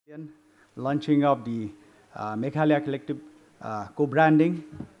Launching of the Meghalaya Collective co-branding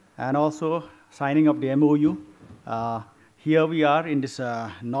and also signing of the MOU. Here we are in this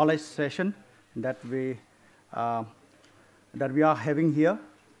knowledge session that we are having here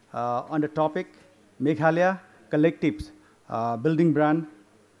on the topic Meghalaya Collectives, building brands,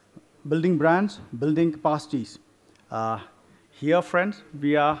 building capacities. Here, friends,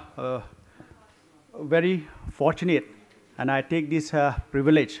 we are very fortunate, and I take this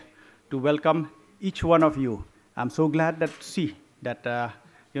privilege to welcome each one of you. I'm so glad to see that the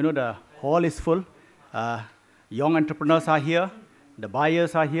hall is full. Young entrepreneurs are here, the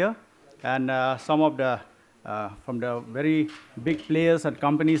buyers are here, and some of the from the very big players and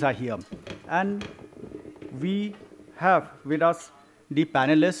companies are here. And we have with us the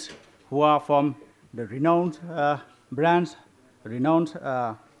panelists who are from the renowned brands, renowned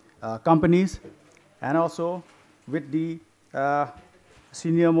companies, and also with the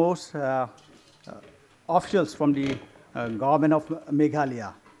senior most officials from the government of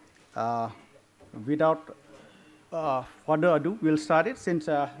Meghalaya. Without further ado, we'll start it, since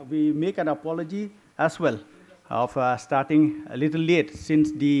we make an apology as well of starting a little late,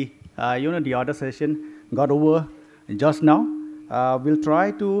 since the the other session got over just now. We'll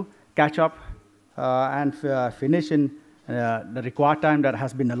try to catch up and finish in the required time that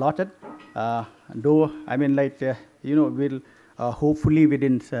has been allotted. Though I mean, we'll hopefully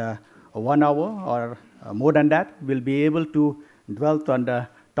within 1 hour or more than that, we'll be able to dwell on the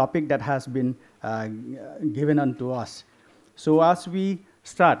topic that has been given unto us. So as we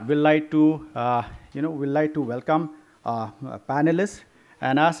start, we'd like to welcome panelists.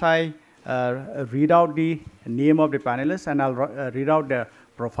 And as I read out the name of the panelists, and I'll read out their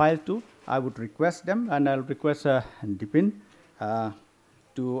profile too, I would request them, and I'll request Dipin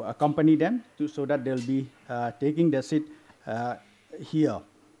to accompany them so that they'll be taking their seat here.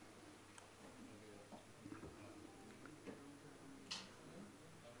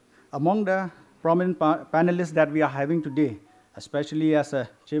 Among the prominent panelists that we are having today, especially as a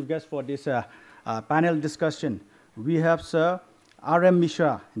chief guest for this panel discussion, we have Sir R.M.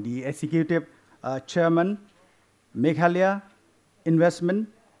 Mishra, the Executive Chairman, Meghalaya Investment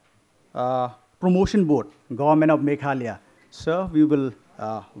Promotion Board, Government of Meghalaya. Sir, we will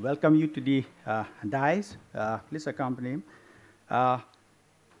welcome you to the dais. Please accompany him.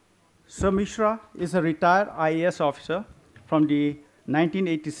 Sir Mishra is a retired IAS officer from the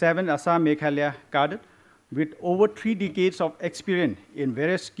 1987 Assam Meghalaya cadre with over 3 decades of experience in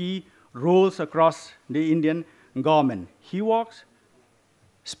various key roles across the Indian government. He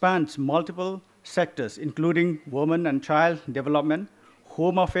spans multiple sectors, including women and child development,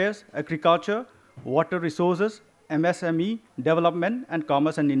 home affairs, agriculture, water resources, MSME development, and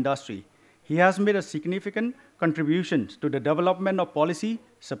commerce and industry. He has made a significant contribution to the development of policy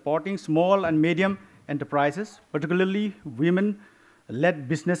supporting small and medium enterprises, particularly women-led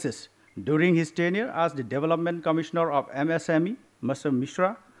businesses. During his tenure as the Development Commissioner of MSME, Mr.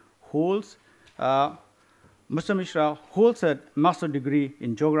 Mishra holds a master's degree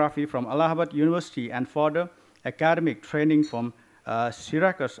in geography from Allahabad University and further academic training from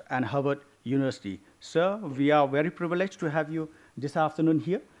Syracuse and Harvard University. Sir, we are very privileged to have you this afternoon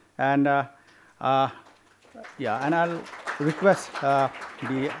here, and and I'll request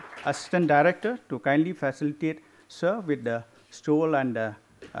the Assistant Director to kindly facilitate Sir with the stool and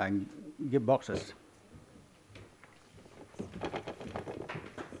gift boxes.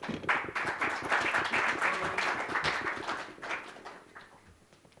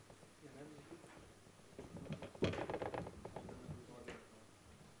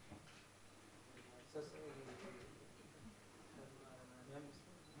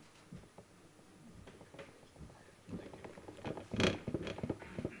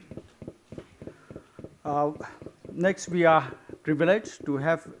 Next, we are privileged to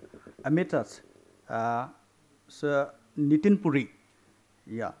have amid us Sir Nitin Puri.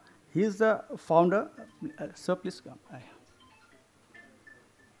 Yeah, he is the founder. Sir, please come.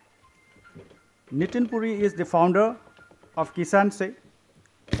 Nitin Puri is the founder of Kisan Se,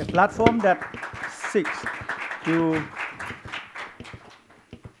 a platform that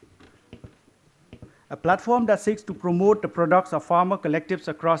seeks to promote the products of farmer collectives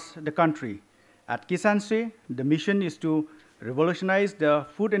across the country. At Kisan Se, the mission is to revolutionize the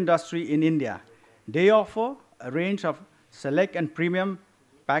food industry in India. They offer a range of select and premium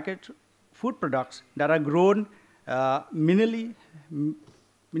packaged food products that are grown minimally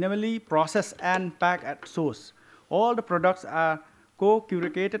processed and packed at source. All the products are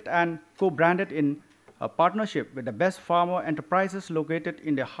co-curated and co-branded in a partnership with the best farmer enterprises located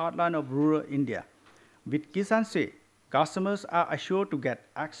in the heartland of rural India. With Kisan Se, customers are assured to get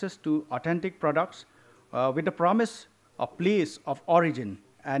access to authentic products with the promise of place of origin,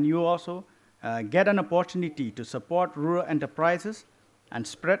 and you also get an opportunity to support rural enterprises and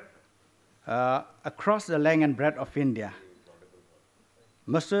spread across the length and breadth of India.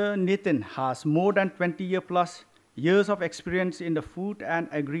 Mr. Nitin has more than 20+ years of experience in the food and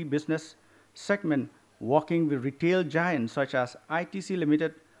agri-business segment, working with retail giants such as ITC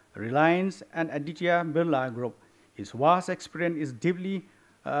Limited, Reliance, and Aditya Birla Group. His vast experience is deeply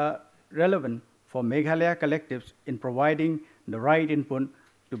relevant for Meghalaya Collectives in providing the right input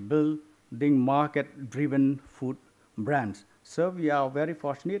to building market-driven food brands. Sir, we are very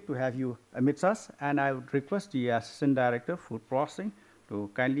fortunate to have you amidst us, and I would request the Assistant Director, Food Processing, to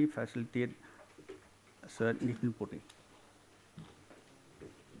kindly facilitate Sir Nitin Puri.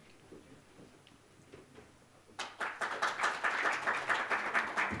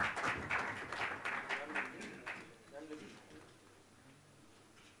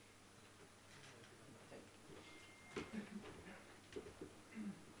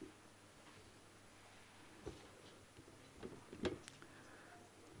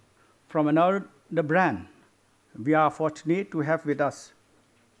 From another brand, we are fortunate to have with us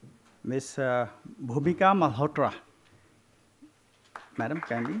Ms. Bhumika Malhotra. Madam,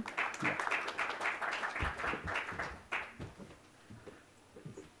 kindly. Yeah.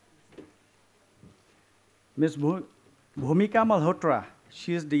 Ms. Bhumika Malhotra,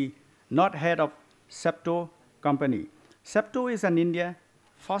 she is the North Head of Septo Company. Septo is an India's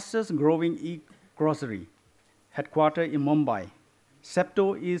fastest growing e-grocery, headquartered in Mumbai.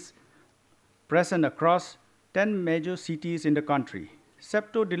 Septo is present across 10 major cities in the country.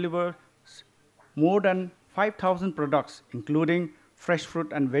 Septo delivers more than 5,000 products, including fresh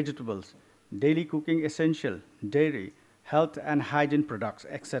fruit and vegetables, daily cooking essential, dairy, health and hygiene products,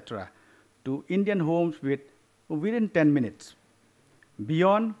 etc., to Indian homes within 10 minutes.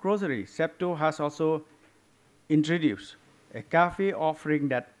 Beyond grocery, Septo has also introduced a cafe offering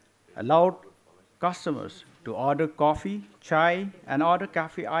that allowed customers to order coffee, chai, and other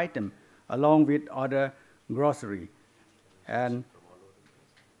cafe items along with other grocery. And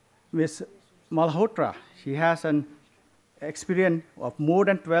Ms. Malhotra, she has an experience of more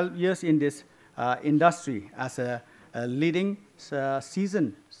than 12 years in this industry as a leading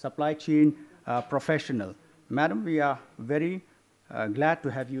seasoned supply chain professional. Madam, we are very glad to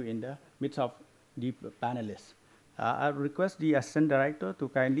have you in the midst of the panelists. I request the Assistant Director to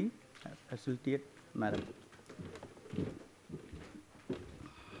kindly facilitate, Madam.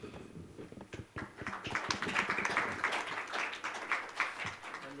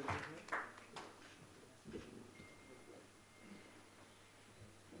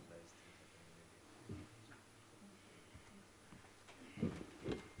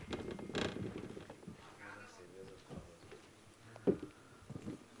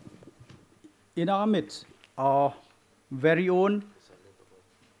 In our midst, our very own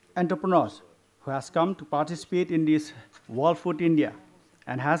entrepreneurs who has come to participate in this World Food India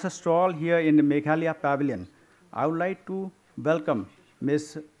and has a stall here in the Meghalaya Pavilion. I would like to welcome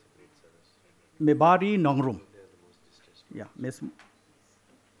Ms. Mebari Nongrum. Yeah, Ms.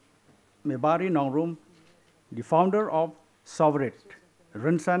 Mebari Nongrum, the founder of Sovereign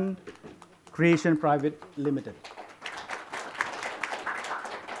Rinsan Creation Private Limited.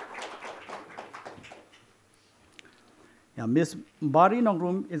 Ms. Bari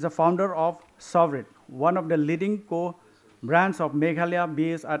Nongrum is the founder of Sovereign, one of the leading co-brands of Meghalaya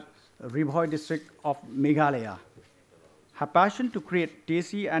based at Ribhoi district of Meghalaya. Her passion to create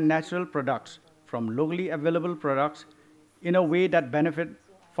tasty and natural products from locally available products in a way that benefit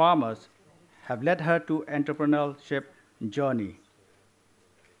farmers have led her to entrepreneurship journey.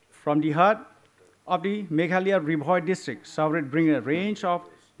 From the heart of the Meghalaya Ribhoi district, Sovereign brings a range of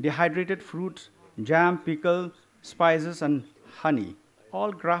dehydrated fruits, jam, pickles, spices, and honey,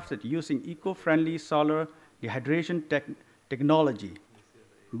 all crafted using eco-friendly solar dehydration technology.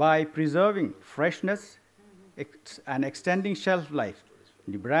 By preserving freshness and extending shelf life,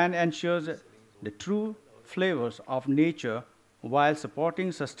 the brand ensures the true flavors of nature while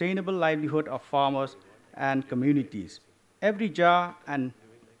supporting sustainable livelihood of farmers and communities. Every jar and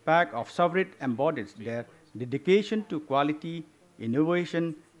pack of Sovereign embodies their dedication to quality,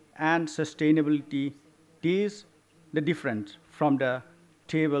 innovation, and sustainability. Taste the difference from the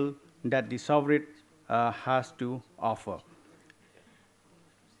table that the Sovereign has to offer.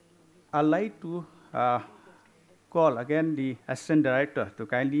 I'd like to call again the Assistant Director to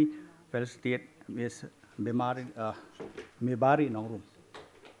kindly felicitate Ms. Mebari Nongrum.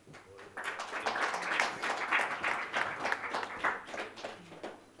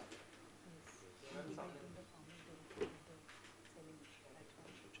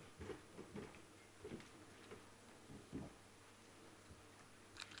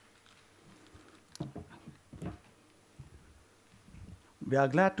 we are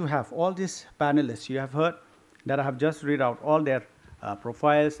glad to have all these panelists. You have heard that I have just read out all their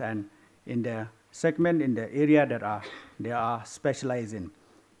profiles and in their segment, in the area that they are specialized in.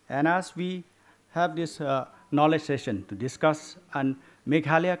 And as we have this knowledge session to discuss on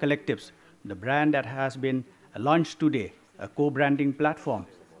Meghalaya Collectives, the brand that has been launched today, a co-branding platform,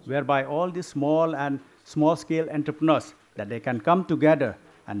 whereby all these small and small-scale entrepreneurs, that they can come together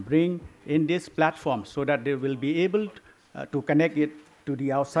and bring in this platform so that they will be able to connect it to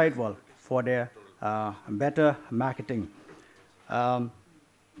the outside world for their better marketing. A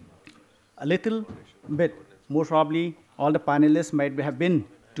little bit, most probably all the panelists might have been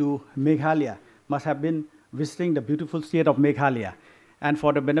to Meghalaya, must have been visiting the beautiful state of Meghalaya. And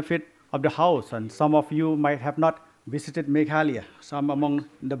for the benefit of the house, and some of you might have not visited Meghalaya, some among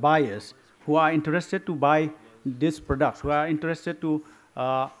the buyers who are interested to buy these products, who are interested to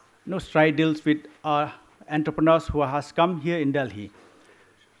strike deals with entrepreneurs who has come here in Delhi.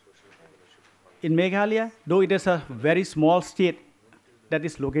 In Meghalaya, though it is a very small state that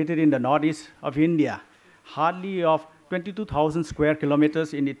is located in the northeast of India, hardly of 22,000 square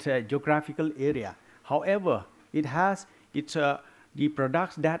kilometers in its geographical area. However, it has the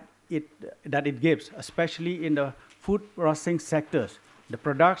products that it gives, especially in the food processing sectors, the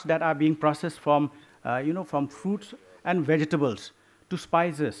products that are being processed from fruits and vegetables to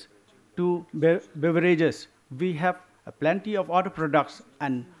spices to beverages. We have plenty of other products,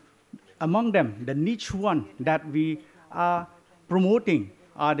 and among them, the niche one that we are promoting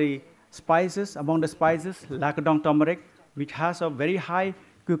are the spices. Among the spices, lacadong turmeric, which has a very high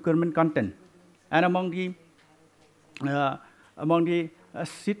curcumin content, and among the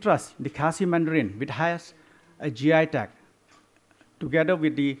citrus, the cassie mandarin, which has a GI tag. Together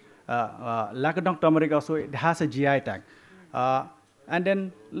with the lacadong turmeric, also it has a GI tag. And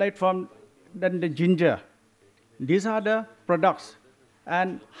then, the ginger. These are the products,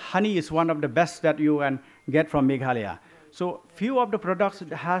 and honey is one of the best that you can get from Meghalaya. So few of the products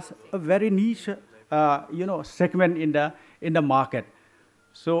has a very niche, segment in the market.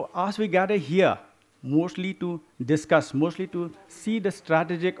 So as we gather here, mostly to discuss, mostly to see the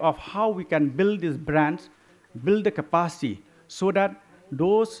strategic of how we can build these brands, build the capacity, so that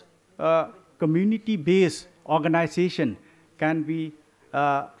those community-based organization we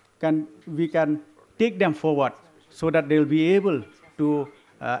can take them forward, so that they'll be able to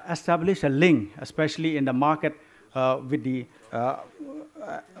establish a link, especially in the market with the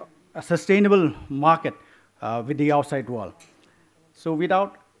sustainable market with the outside world. So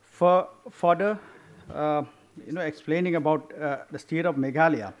without further explaining about the state of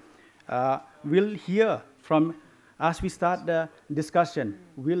Meghalaya, we'll hear from, as we start the discussion,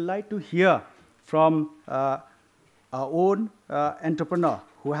 we'd like to hear from our own entrepreneur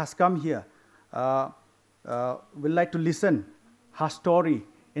who has come here. We'd like to listen her story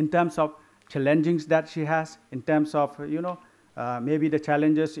in terms of challenges that she has, in terms of maybe the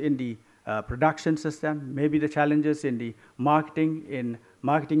challenges in the production system, maybe the challenges in the marketing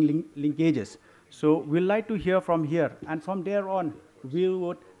linkages. So we'd like to hear from here, and from there on, we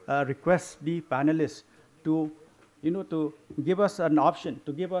would request the panelists to give us an option,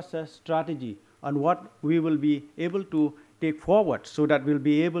 to give us a strategy on what we will be able to take forward, so that we'll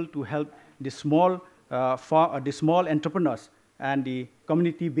be able to help the small entrepreneurs and the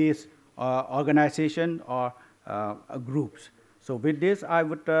community-based organization or groups. So with this, I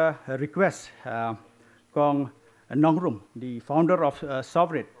would request Kong Nongrum, the founder of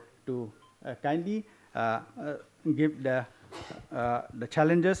Sovereign, to kindly give the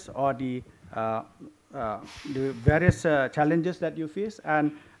challenges or the various challenges that you face,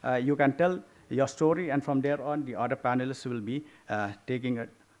 and you can tell your story, and from there on, the other panelists will be taking it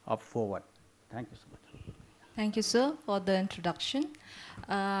up forward. Thank you so much. Thank you, sir, for the introduction.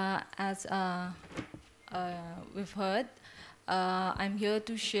 As we've heard, I'm here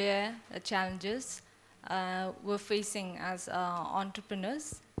to share the challenges we're facing as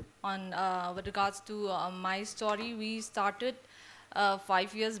entrepreneurs. With regards to my story, we started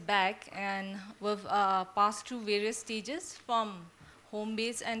 5 years back, and we've passed through various stages, from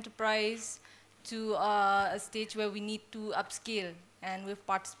home-based enterprise to a stage where we need to upscale. And we've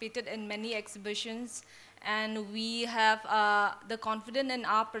participated in many exhibitions, and we have the confidence in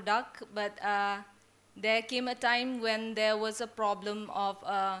our product, but there came a time when there was a problem of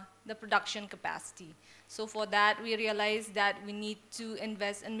the production capacity. So for that, we realized that we need to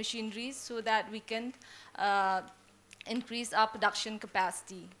invest in machineries so that we can increase our production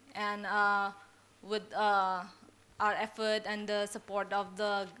capacity. And with our effort and the support of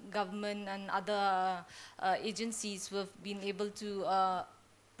the government and other agencies, we've been able to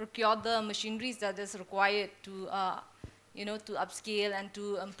procure the machineries that is required to to upscale and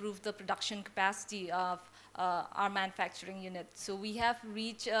to improve the production capacity of our manufacturing unit. So we have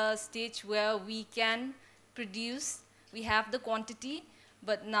reached a stage where we can produce, we have the quantity,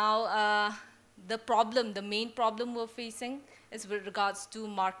 but now the main problem we're facing is with regards to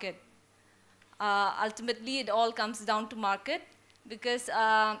market. Ultimately, it all comes down to market, because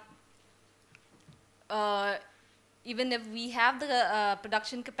even if we have the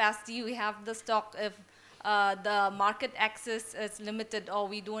production capacity, we have the stock, if the market access is limited, or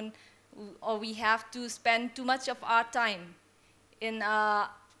we have to spend too much of our time in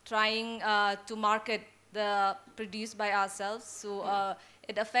trying to market the produced by ourselves. So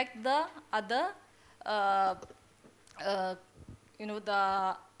it affects the other,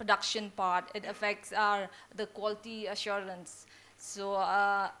 the production part. It affects the quality assurance. So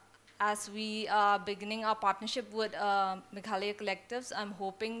as we are beginning our partnership with Meghalaya Collectives, I'm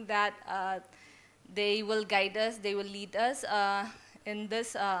hoping that they will guide us, they will lead us in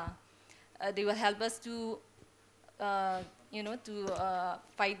this. They will help us to,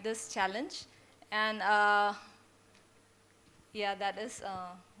 fight this challenge. And yeah, that is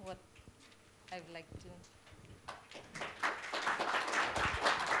what I would like to.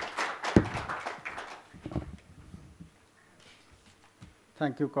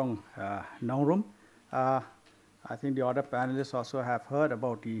 Thank you, Kong Nongrum. I think the other panelists also have heard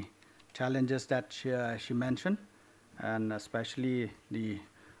about the challenges that she mentioned, and especially the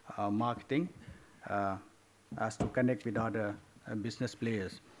marketing as to connect with other business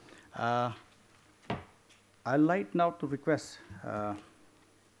players. I'd like now to request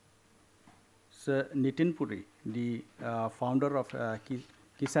Sir Nitin Puri, the founder of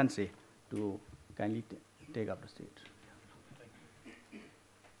Kisanse, to kindly take up the stage.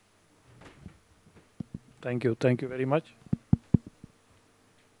 Thank you. Thank you very much.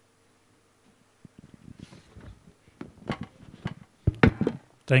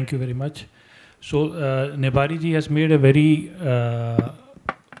 Thank you very much. So, Nebari ji has made a very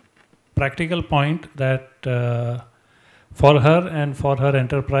practical point that for her and for her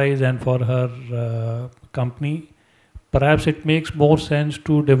enterprise and for her company, perhaps it makes more sense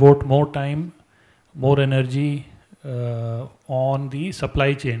to devote more time, more energy on the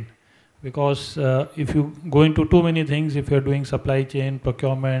supply chain. Because if you go into too many things, if you're doing supply chain,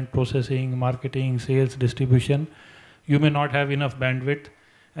 procurement, processing, marketing, sales, distribution, you may not have enough bandwidth,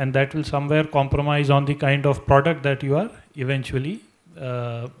 and that will somewhere compromise on the kind of product that you are eventually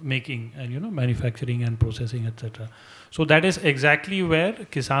making and manufacturing and processing, etc. So that is exactly where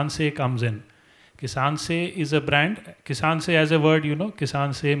Kisanse comes in. Kisanse is a brand. Kisanse as a word,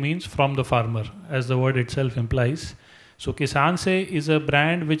 Kisanse means from the farmer, as the word itself implies. So Kisanse is a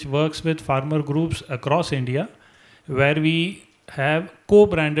brand which works with farmer groups across India, where we have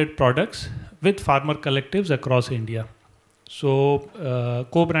co-branded products with farmer collectives across India. So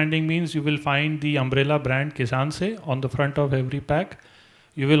co-branding means you will find the umbrella brand Kisanse on the front of every pack.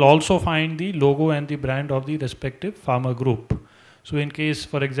 You will also find the logo and the brand of the respective farmer group. So in case,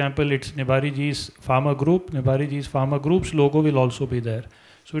 for example, it's Nebari ji's farmer group, Nebari ji's farmer group's logo will also be there.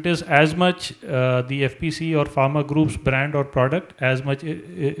 So it is as much the FPC or farmer group's brand or product as much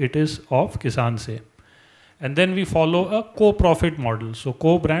it is of Kisanse. And then we follow a co-profit model. So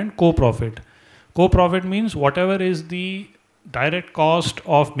co-brand, co-profit. Co-profit means whatever is the direct cost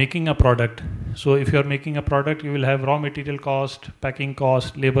of making a product. So if you're making a product, you will have raw material cost, packing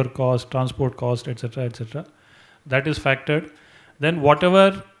cost, labor cost, transport cost, etc., etc. That is factored. Then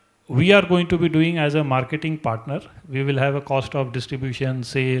whatever we are going to be doing as a marketing partner, we will have a cost of distribution,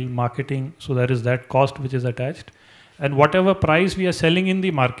 sale, marketing. So there is that cost which is attached. And whatever price we are selling in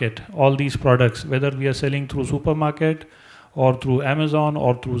the market, all these products, whether we are selling through supermarket or through Amazon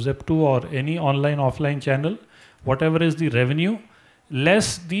or through Dept or any online, offline channel, whatever is the revenue,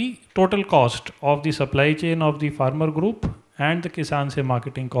 less the total cost of the supply chain of the farmer group and the Kisanse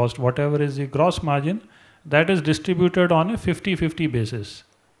marketing cost, whatever is the gross margin, that is distributed on a 50-50 basis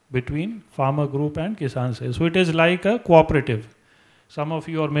between farmer group and Kisanse. So it is like a cooperative. Some of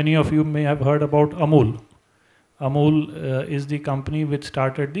you or many of you may have heard about Amul. Amul is the company which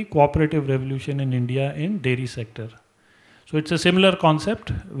started the cooperative revolution in India in dairy sector. So it's a similar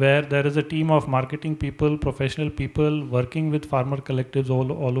concept where there is a team of marketing people, professional people working with farmer collectives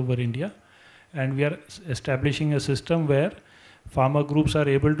all over India. And we are establishing a system where farmer groups are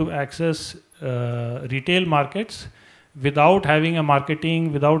able to access retail markets without having a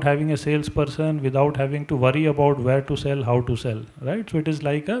marketing, without having a salesperson, without having to worry about where to sell, how to sell, right? So it is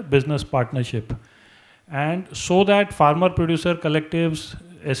like a business partnership. And so that farmer producer collectives,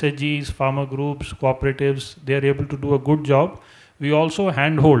 SHGs, farmer groups, cooperatives, they are able to do a good job. We also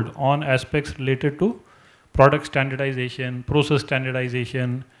handhold on aspects related to product standardization, process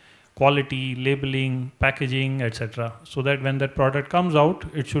standardization, quality, labeling, packaging, etc. So that when that product comes out,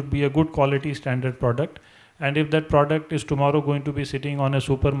 it should be a good quality standard product. And if that product is tomorrow going to be sitting on a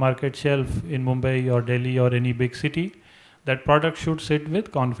supermarket shelf in Mumbai or Delhi or any big city, that product should sit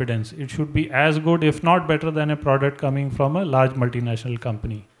with confidence. It should be as good, if not better, than a product coming from a large multinational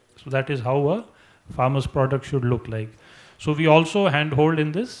company. So that is how a farmer's product should look like. So we also handhold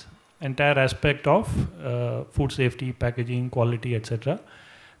in this entire aspect of food safety, packaging, quality, etc.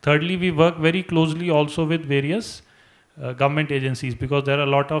 Thirdly, we work very closely also with various government agencies, because there are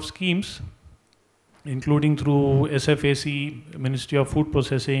a lot of schemes, including through SFAC, Ministry of Food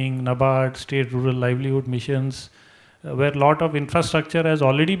Processing, NABARD, State Rural Livelihood Missions, where a lot of infrastructure has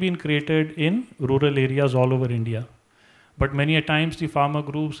already been created in rural areas all over India. But many a times the farmer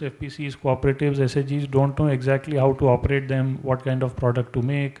groups, FPCs, cooperatives, SHGs don't know exactly how to operate them, what kind of product to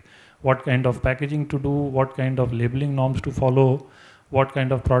make, what kind of packaging to do, what kind of labeling norms to follow, what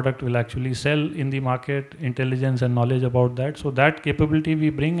kind of product will actually sell in the market, intelligence and knowledge about that. So that capability we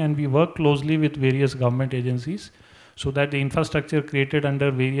bring, and we work closely with various government agencies so that the infrastructure created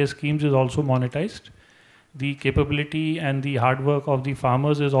under various schemes is also monetized. The capability and the hard work of the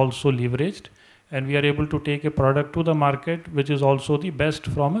farmers is also leveraged, and we are able to take a product to the market which is also the best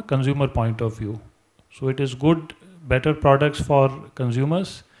from a consumer point of view. So it is good, better products for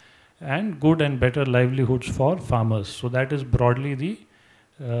consumers and good and better livelihoods for farmers. So that is broadly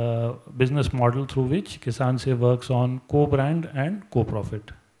the business model through which Kisan Se works on co-brand and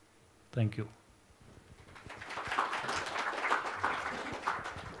co-profit. Thank you.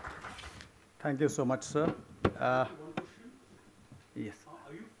 Thank you so much, sir. Yes.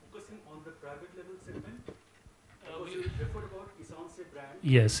 Are you focusing on the private level segment? Because you referred about Kisan Se brand.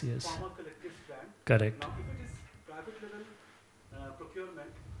 Yes, yes. Farmer Collectives brand. Correct. Now, if it is private level procurement,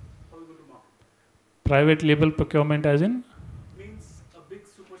 how are you going to market? Private label procurement as in? Means a big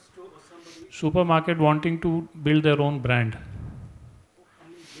superstore or somebody. Supermarket wanting to build their own brand. I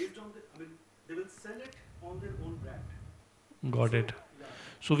mean, based on they will sell it on their own brand. Got it.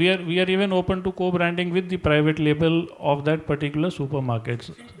 So we are even open to co-branding with the private label of that particular supermarket.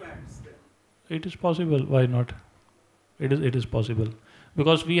 It is possible. Why not? It is possible,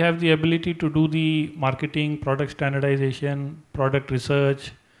 because we have the ability to do the marketing, product standardization, product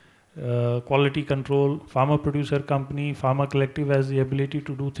research, quality control. Farmer producer company, farmer collective has the ability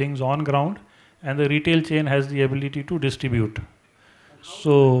to do things on ground, and the retail chain has the ability to distribute.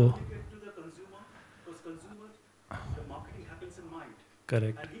 So.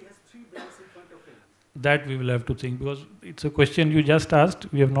 Correct. And he has 3 brands in front of him. That we will have to think, because it's a question you just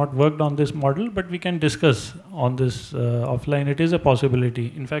asked. We have not worked on this model, but we can discuss on this offline. It is a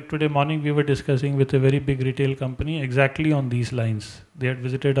possibility. In fact, today morning we were discussing with a very big retail company exactly on these lines. They had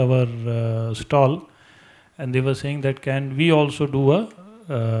visited our stall, and they were saying that can we also do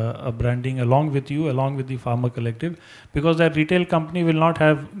a branding along with you, along with the farmer collective, because that retail company will not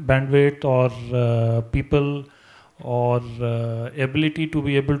have bandwidth or people or ability to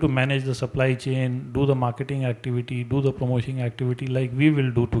be able to manage the supply chain, do the marketing activity, do the promotion activity like we will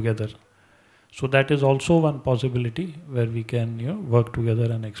do together. So that is also one possibility where we can work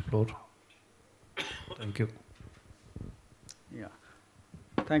together and explore. Thank you. Yeah.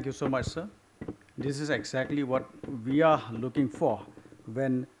 Thank you so much, sir. This is exactly what we are looking for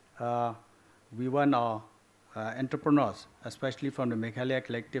when we want our entrepreneurs, especially from the Meghalaya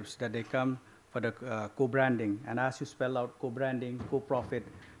Collectives, that they come for the co-branding, and as you spell out co-branding, co-profit,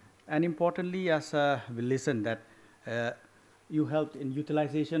 and importantly, as we listen, that you helped in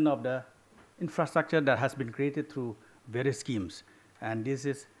utilization of the infrastructure that has been created through various schemes. And this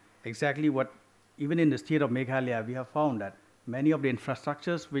is exactly what, even in the state of Meghalaya, we have found that many of the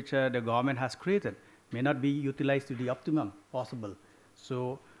infrastructures which the government has created may not be utilized to the optimum possible.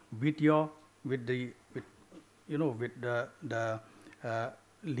 So with the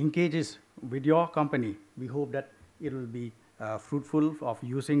linkages with your company, we hope that it will be fruitful of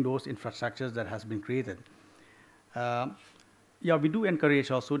using those infrastructures that has been created. Yeah, we do encourage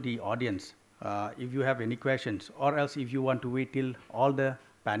also the audience, if you have any questions, or else if you want to wait till all the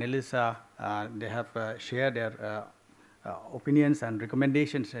panelists they have shared their opinions and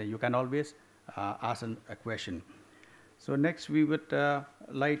recommendations, you can always ask a question. So next we would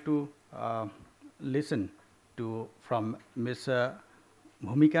like to listen from Ms.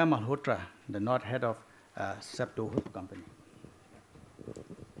 Bhumika Malhotra, the North Head of Septo Company.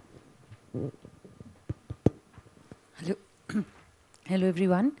 Hello. Hello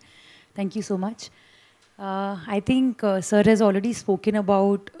everyone. Thank you so much. I think sir has already spoken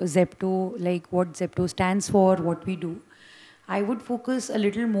about Zepto, like what Zepto stands for, what we do. I would focus a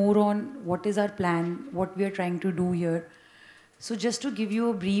little more on what is our plan, what we are trying to do here. So just to give you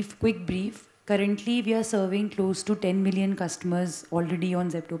a quick brief, currently we are serving close to 10 million customers already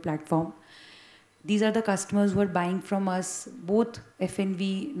on Zepto platform. These are the customers who are buying from us, both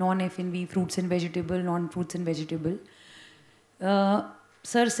FNV, non-FNV, fruits and vegetable, non-fruits and vegetable.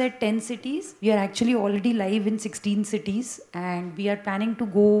 Sir said 10 cities. We are actually already live in 16 cities, and we are planning to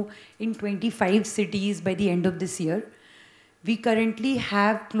go in 25 cities by the end of this year. We currently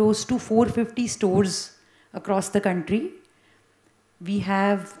have close to 450 stores across the country. We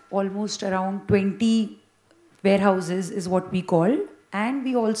have almost around 20 warehouses is what we call, and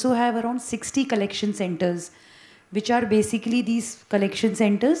we also have around 60 collection centers, which are basically these collection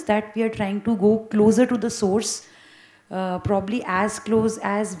centers that we are trying to go closer to the source, probably as close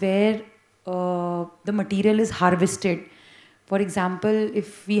as where the material is harvested. For example,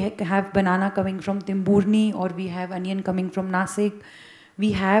 if we have banana coming from Timburni or we have onion coming from Nasik,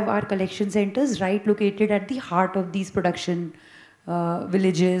 we have our collection centers right located at the heart of these production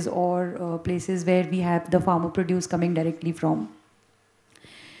villages or places where we have the farmer produce coming directly from.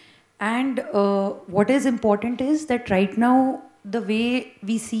 And what is important is that right now, the way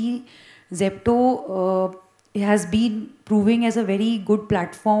we see Zepto has been proving as a very good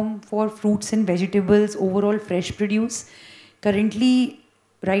platform for fruits and vegetables, overall fresh produce. Currently,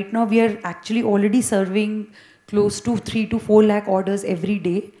 right now, we are actually already serving close to 3 to 4 lakh orders every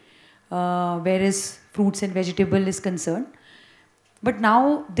day, whereas fruits and vegetable is concerned. But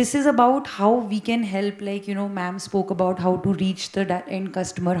now this is about how we can help, like, ma'am spoke about how to reach the end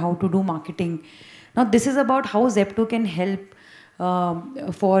customer, how to do marketing. Now this is about how Zepto can help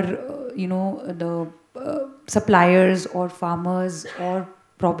for, the suppliers or farmers or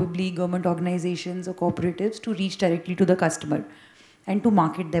probably government organizations or cooperatives to reach directly to the customer and to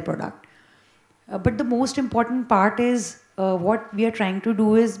market their product. But the most important part is what we are trying to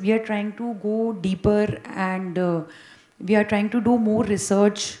do is we are trying to go deeper and we are trying to do more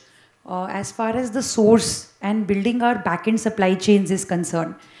research as far as the source and building our back-end supply chains is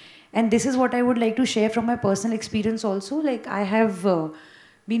concerned. And this is what I would like to share from my personal experience also. Like, I have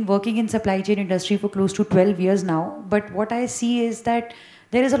been working in supply chain industry for close to 12 years now. But what I see is that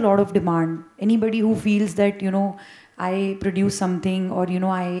there is a lot of demand. Anybody who feels that, I produce something or,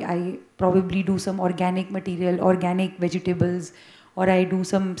 I probably do some organic material, organic vegetables, or I do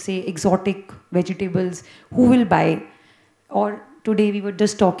some, say, exotic vegetables, who will buy? Or today we were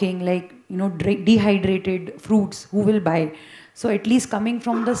just talking like, dehydrated fruits, who will buy? So at least coming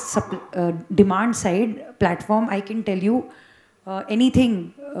from the demand side platform, I can tell you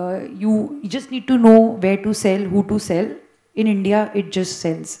anything. You just need to know where to sell, who to sell. In India, it just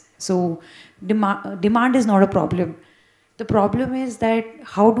sells. So demand is not a problem. The problem is that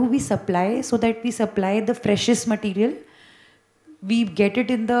how do we supply so that we supply the freshest material, we get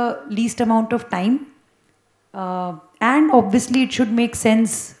it in the least amount of time, and obviously it should make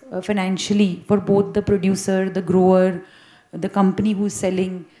sense financially for both the producer, the grower, the company who's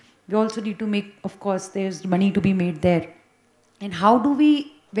selling. We also need to make, of course, there's money to be made there. And how do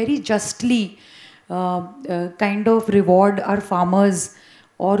we very justly kind of reward our farmers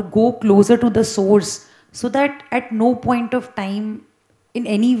or go closer to the source so that at no point of time in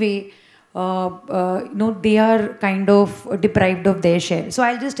any way they are kind of deprived of their share. So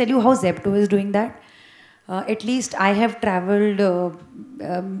I'll just tell you how Zepto is doing that. At least I have traveled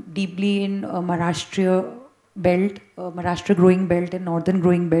deeply in Maharashtra belt, Maharashtra growing belt and northern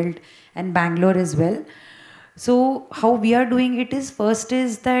growing belt and Bangalore as well. So how we are doing it is, first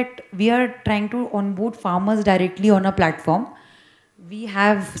is that we are trying to onboard farmers directly on a platform. We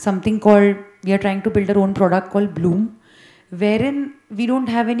have something called, we are trying to build our own product called Bloom, wherein we don't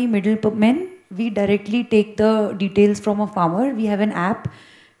have any middlemen. We directly take the details from a farmer. We have an app.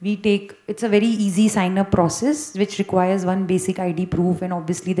 It's a very easy sign-up process, which requires one basic ID proof and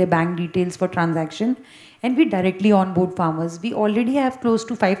obviously their bank details for transaction. And we directly onboard farmers. We already have close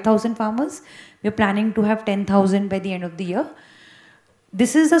to 5,000 farmers. We're planning to have 10,000 by the end of the year.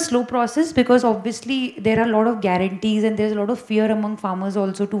 This is a slow process because obviously there are a lot of guarantees and there's a lot of fear among farmers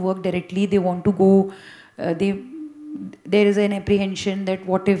also to work directly. They want to go, there is an apprehension that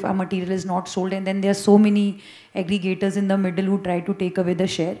what if a material is not sold, and then there are so many aggregators in the middle who try to take away the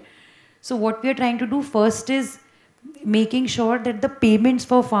share. So what we are trying to do first is making sure that the payments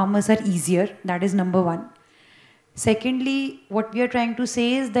for farmers are easier. That is number one. Secondly, what we are trying to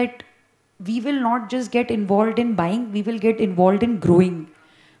say is that we will not just get involved in buying, we will get involved in growing.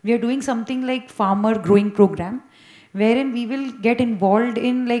 We are doing something like farmer growing program, wherein we will get involved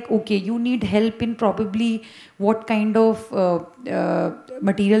in like, okay, you need help in probably what kind of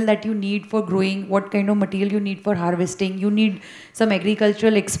material that you need for growing, what kind of material you need for harvesting, you need some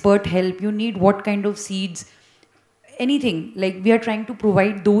agricultural expert help, you need what kind of seeds, anything. Like we are trying to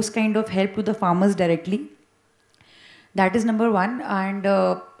provide those kind of help to the farmers directly. That is number one.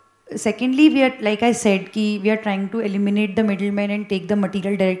 And secondly, we are, like I said, we are trying to eliminate the middlemen and take the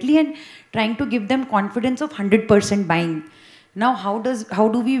material directly and trying to give them confidence of 100% buying. Now, how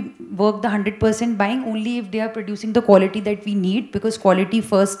do we work the 100% buying? Only if they are producing the quality that we need, because quality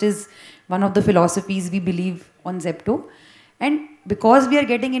first is one of the philosophies we believe on Zepto. And because we are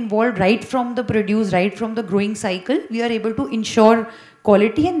getting involved right from the produce, right from the growing cycle, we are able to ensure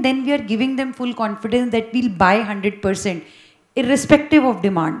quality, and then we are giving them full confidence that we'll buy 100% irrespective of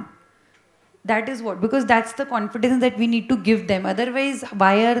demand. That is what, because that's the confidence that we need to give them. Otherwise,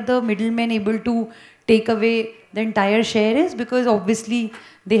 why are the middlemen able to take away the entire share? Is because obviously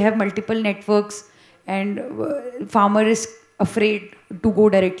they have multiple networks, and farmer is afraid to go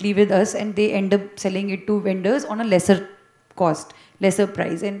directly with us, and they end up selling it to vendors on a lesser cost, lesser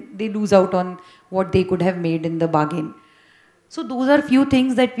price, and they lose out on what they could have made in the bargain. So those are few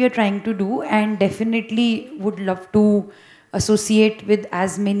things that we are trying to do, and definitely would love to associate with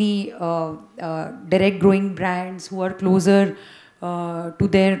as many direct growing brands who are closer to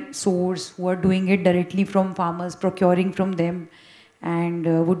their source, who are doing it directly from farmers, procuring from them,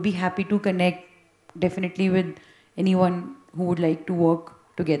 and would be happy to connect definitely with anyone who would like to work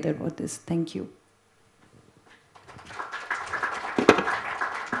together with this. Thank you.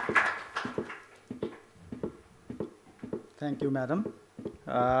 Thank you, madam.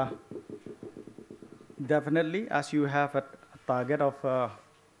 Definitely, as you have a target of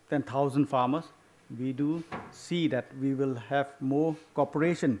 10,000 farmers, we do see that we will have more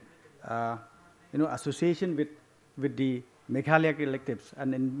cooperation, association with the Meghalaya Collectives.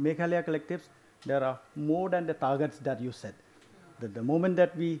 And in Meghalaya Collectives, there are more than the targets that you set. The moment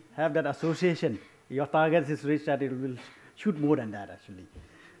that we have that association, your target is reached, that it will shoot more than that, actually.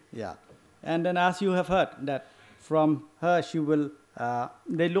 Yeah. And then as you have heard, that from her, she will,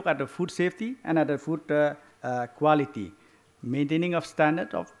 they look at the food safety and at the food quality, maintaining of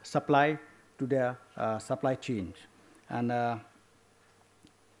standard of supply to their supply chain. And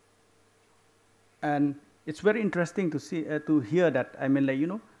it's very interesting to see, to hear that, I mean,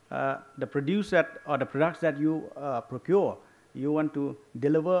 the produce that, or the products that you procure, you want to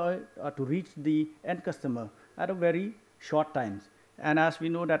deliver or to reach the end customer at a very short times. And as we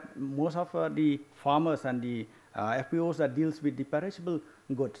know that most of the farmers and the FPOs that deals with the perishable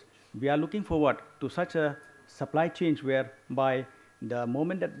goods, we are looking forward to such a supply chain whereby the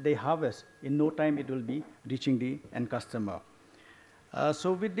moment that they harvest, in no time it will be reaching the end customer.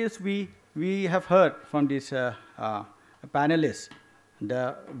 So with this, we have heard from these panelists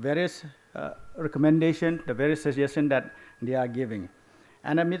the various recommendations, the various suggestions that they are giving.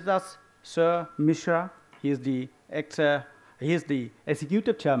 And amidst us, Sir Mishra, he is the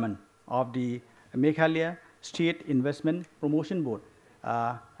executive chairman of the Meghalaya State Investment Promotion Board.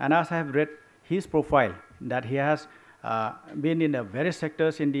 And as I have read his profile, that he has been in the various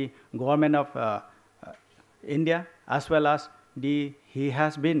sectors in the government of India, as well as he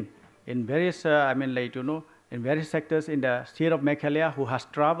has been in various, in various sectors in the state of Meghalaya, who has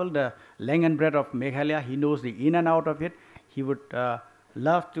traveled the length and breadth of Meghalaya. He knows the in and out of it. He would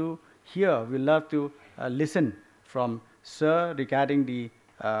love to hear, we love to listen from Sir regarding the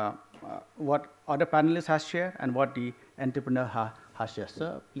what other panelists has shared and what the entrepreneur has shared.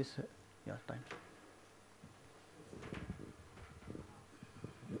 Sir, please, your time.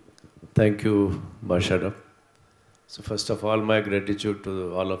 Thank you, Barshada. So first of all, my gratitude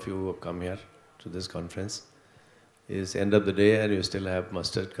to all of you who have come here to this conference. It's end of the day and you still have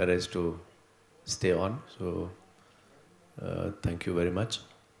mustered courage to stay on. So thank you very much.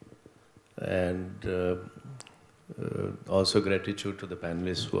 And also gratitude to the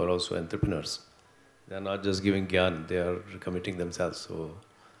panelists who are also entrepreneurs. They are not just giving gyan, they are committing themselves. So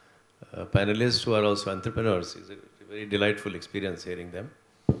panelists who are also entrepreneurs, is a very delightful experience hearing them.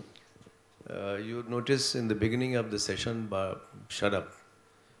 You notice in the beginning of the session, Shadab,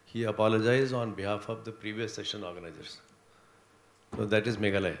 he apologized on behalf of the previous session organizers. So that is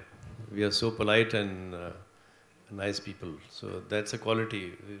Meghalaya. We are so polite and nice people. So that's a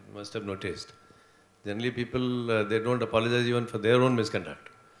quality you must have noticed. Generally people, they don't apologize even for their own misconduct.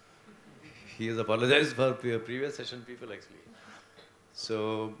 He has apologized for previous session people actually.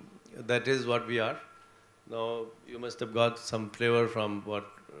 So that is what we are. Now you must have got some flavor from what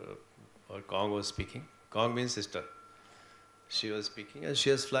Kong was speaking. Kong means sister. She was speaking and she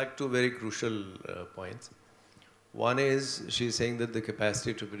has flagged two very crucial points. One is she's saying that the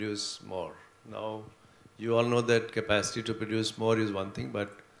capacity to produce more. Now, you all know that capacity to produce more is one thing,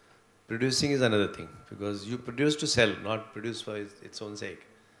 but producing is another thing, because you produce to sell, not produce for its own sake.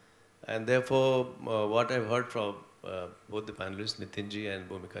 And therefore, what I've heard from both the panelists, Nitinji and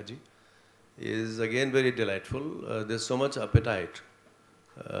Bhumikaji, is again very delightful. There's so much appetite,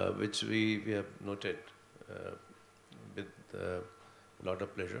 which we have noted with a lot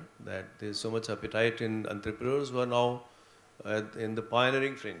of pleasure, that there's so much appetite in entrepreneurs who are now in the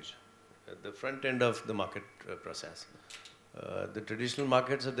pioneering fringe, at the front end of the market process. The traditional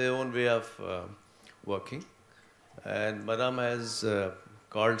markets have their own way of working, and Madam has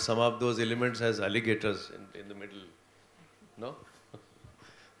called some of those elements as alligators in the middle, no?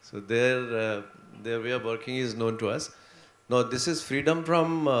 So their way of working is known to us. Now this is freedom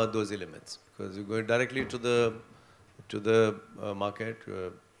from those elements, because you're going directly to the market.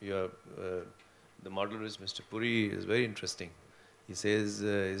 The model which Mr. Puri is very interesting. He says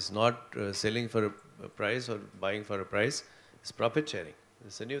it's not selling for a price or buying for a price, it's profit sharing.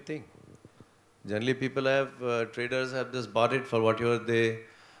 It's a new thing. Generally people have, traders have just bought it for whatever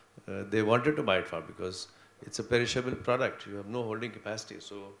they wanted to buy it for, because it's a perishable product. You have no holding capacity.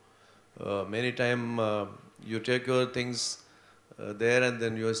 So many times you take your things there and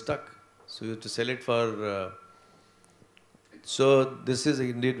then you're stuck. So you have to sell it for, so this is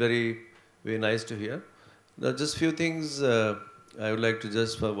indeed very, very nice to hear. Now just few things I would like to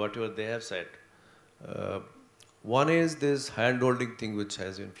just, for whatever they have said. One is this hand-holding thing which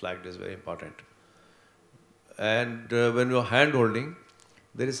has been flagged as very important. And when you're hand-holding,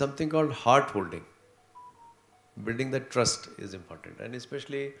 there is something called heart-holding. Building that trust is important. And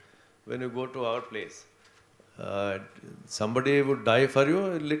especially when you go to our place, somebody would die for you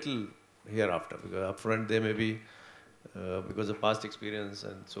a little hereafter, because up front they may be, because of past experience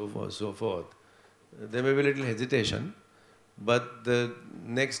and so forth, there may be a little hesitation, but the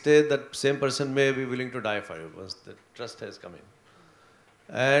next day that same person may be willing to die for you once the trust has come in.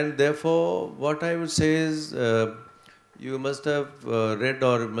 And therefore, what I would say is, you must have read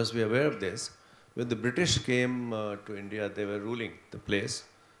or must be aware of this. When the British came to India, they were ruling the place.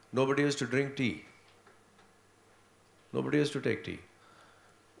 Nobody used to drink tea. Nobody used to take tea.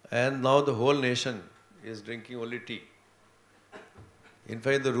 And now the whole nation is drinking only tea. In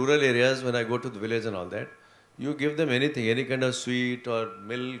fact, in the rural areas, when I go to the village and all that, you give them anything, any kind of sweet or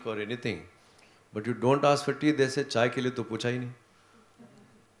milk or anything, but you don't ask for tea, they say, chai ke liye to pucha hi nahi.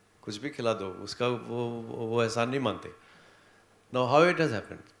 Kuch bhi khila do, uska wo ehsan nahi mante. Now, how it has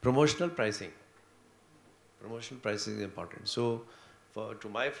happened? Promotional pricing. Promotional pricing is important. So, to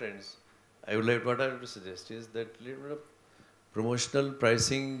my friends, I would like, what I would suggest is that little bit of promotional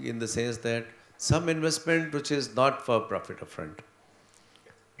pricing, in the sense that some investment which is not for profit upfront,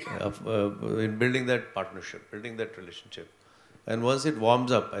 in building that partnership, building that relationship. And once it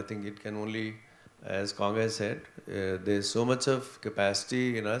warms up, I think it can only, as Konga said, there's so much of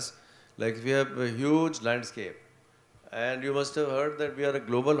capacity in us. Like we have a huge landscape, and you must have heard that we are a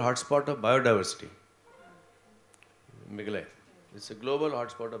global hotspot of biodiversity. Meghalaya. It's a global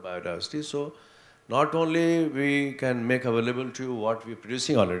hotspot of biodiversity. So not only we can make available to you what we're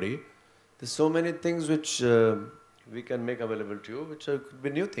producing already, there's so many things which we can make available to you, which could be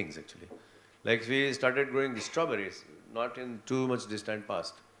new things actually. Like we started growing strawberries, not in too much distant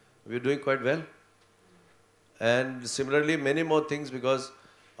past. We're doing quite well. And similarly, many more things, because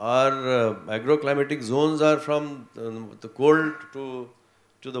our agroclimatic zones are from the cold to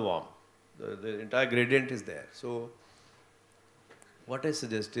the warm. The entire gradient is there. So what I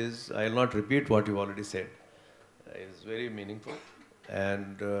suggest is, I will not repeat what you already said. It's very meaningful.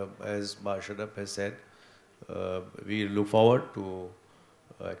 And as Shadab has said, we look forward to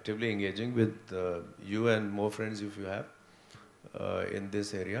actively engaging with you and more friends if you have in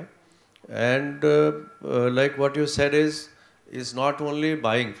this area. And like what you said is not only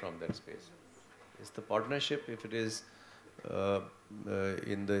buying from that space. It's the partnership, if it is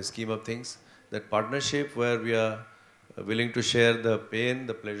in the scheme of things, that partnership where we are willing to share the pain,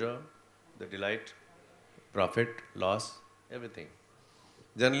 the pleasure, the delight, profit, loss, everything.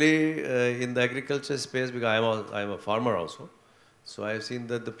 Generally, in the agriculture space, because I am a farmer also, so I have seen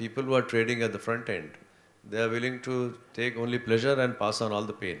that the people who are trading at the front end, they are willing to take only pleasure and pass on all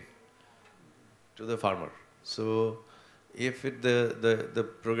the pain to the farmer. So, if the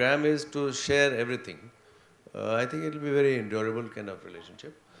program is to share everything, I think it will be a very endurable kind of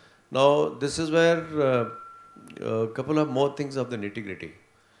relationship. Now, this is where a couple of more things of the nitty-gritty.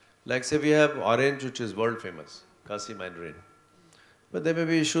 Like say we have orange, which is world famous, Kasi mandarin. But there may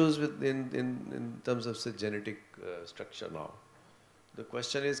be issues with in terms of say, genetic structure now. The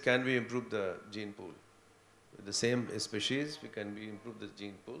question is, can we improve the gene pool? with the same species, we can improve the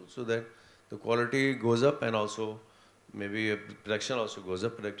gene pool so that the quality goes up and also maybe production also goes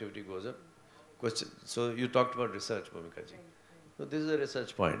up, productivity goes up. So you talked about research, Bhumika ji. So this is a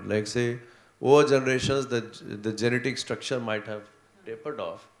research point. Like say, over generations, the genetic structure might have tapered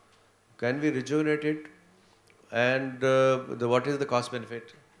off. Can we rejuvenate it? And what is the cost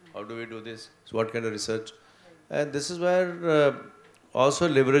benefit? How do we do this? So what kind of research? And this is where also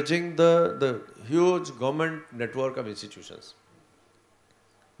leveraging the huge government network of institutions.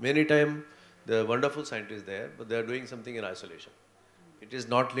 Many times, the wonderful scientists there, but they are doing something in isolation. It is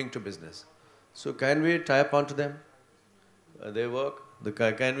not linked to business. So can we tie up onto them? They work.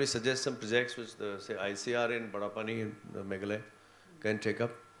 Can we suggest some projects which the say ICR in Badapani in Meghalaya can take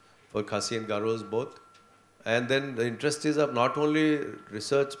up for Khasi and Garos both? And then the interest is of not only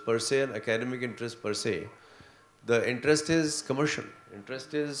research per se and academic interest per se, the interest is commercial.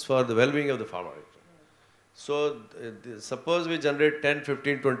 Interest is for the well-being of the farmer. So suppose we generate 10,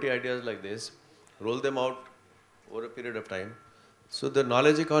 15, 20 ideas like this, roll them out over a period of time. So the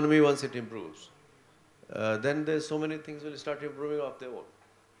knowledge economy, once it improves, then there's so many things will start improving of their own.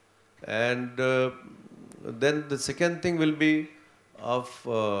 And then the second thing will be of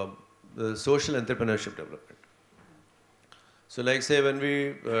the social entrepreneurship development. So like say when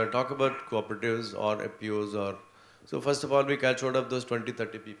we talk about cooperatives or FPOs or, so first of all we catch hold of those 20,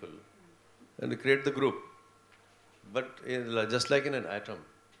 30 people and we create the group. But just like in an atom,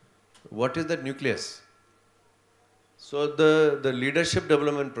 what is that nucleus? So the leadership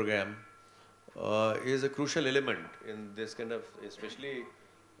development program is a crucial element in this kind of, especially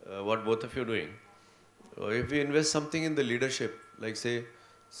what both of you are doing. If we invest something in the leadership, like say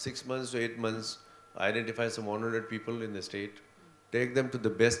 6 months to 8 months, identify some 100 people in the state, take them to the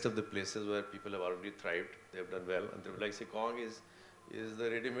best of the places where people have already thrived, they have done well, and like say Kong is the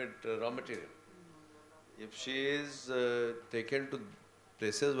ready-made raw material. If she is taken to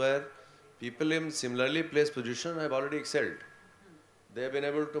places where people in similarly placed position have already excelled, they have been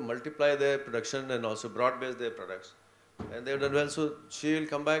able to multiply their production and also broad-base their products, and they have done well, so she will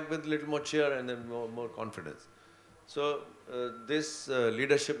come back with a little more cheer and then more confidence. So this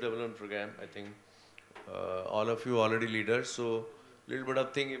leadership development program, I think all of you already leaders, so little bit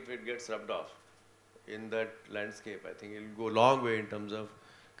of thing if it gets rubbed off in that landscape, I think it will go a long way in terms of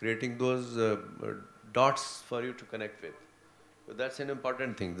creating those dots for you to connect with. So that's an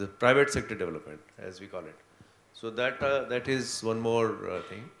important thing, the private sector development, as we call it. So that is one more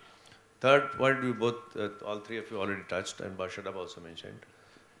thing. Third point, we both, all three of you already touched, and Bashadab also mentioned.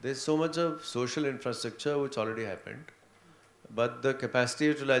 There's so much of social infrastructure which already happened, but the capacity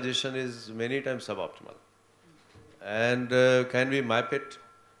utilization is many times suboptimal. And can we map it,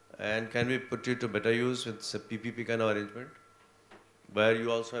 and can we put it to better use with a PPP kind of arrangement, where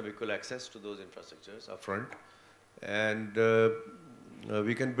you also have equal access to those infrastructures upfront, and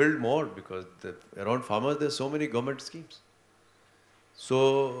we can build more because around farmers there's so many government schemes.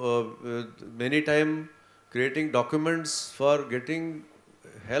 So many times creating documents for getting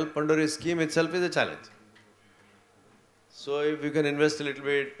help under a scheme itself is a challenge. So if you can invest a little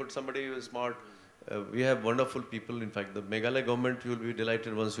bit, put somebody who is smart, we have wonderful people. In fact, the Meghalaya government, you will be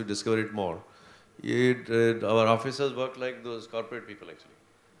delighted once you discover it more. Our officers work like those corporate people actually.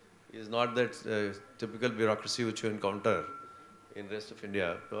 It's not that typical bureaucracy which you encounter in the rest of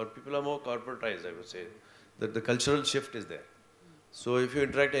India. Our people are more corporatized, I would say. That the cultural shift is there. So if you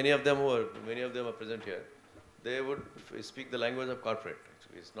interact any of them, many of them are present here, they would speak the language of corporate.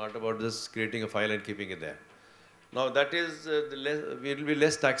 Actually, it's not about just creating a file and keeping it there. Now that is, it will be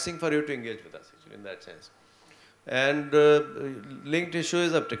less taxing for you to engage with us actually in that sense. And linked issue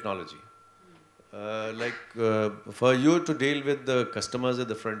is of technology. For you to deal with the customers at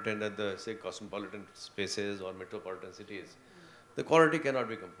the front end at the say cosmopolitan spaces or metropolitan cities, the quality cannot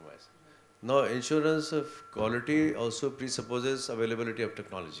be compromised. Now insurance of quality also presupposes availability of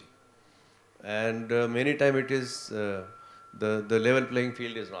technology. And many times it is, the level playing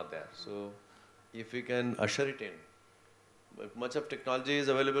field is not there. So if we can usher it in, but much of technology is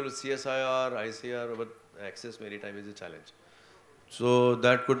available with CSIR, ICR, but access many times is a challenge. So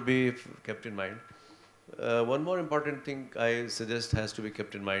that could be kept in mind. One more important thing I suggest has to be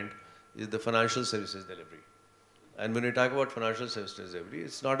kept in mind is the financial services delivery. And when we talk about financial services delivery,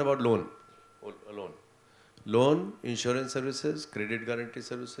 it's not about loan alone. Loan, insurance services, credit guarantee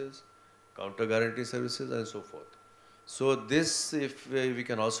services, counter guarantee services, and so forth. So this, if we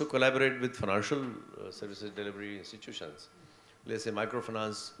can also collaborate with financial services delivery institutions, let's say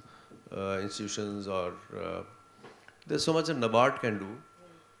microfinance institutions, or there's so much that NABARD can do,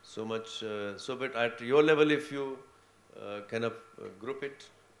 so much, but at your level, if you kind of group it,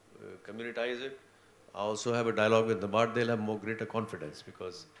 communitize it, I also have a dialogue with them, but they'll have more greater confidence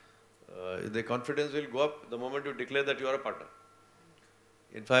because the confidence will go up the moment you declare that you are a partner.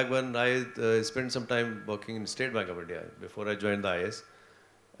 In fact, when I spent some time working in State Bank of India before I joined the IS,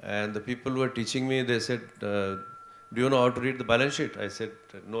 and the people who were teaching me, they said, do you know how to read the balance sheet? I said,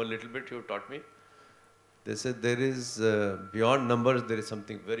 no, a little bit, you taught me. They said, there is, beyond numbers, there is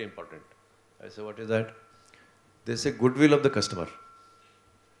something very important. I said, what is that? They say, goodwill of the customer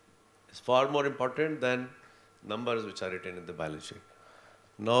is far more important than numbers which are written in the balance sheet.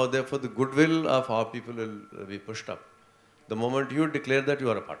 Now, therefore, the goodwill of our people will be pushed up. The moment you declare that you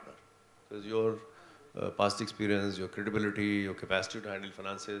are a partner, because your past experience, your credibility, your capacity to handle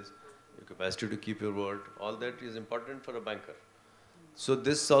finances, your capacity to keep your word, all that is important for a banker. So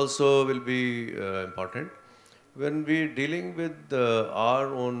this also will be important. When we are dealing with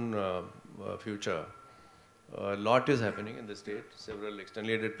our own future, a lot is happening in the state. Several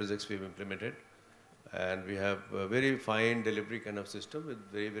externally aided projects we have implemented. And we have a very fine delivery kind of system with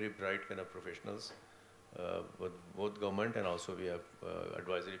very, very bright kind of professionals, with both government and also we have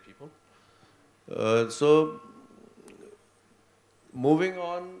advisory people. So moving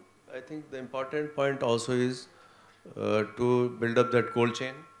on, I think the important point also is to build up that cold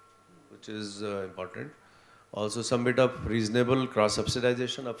chain, which is important. Also some bit of reasonable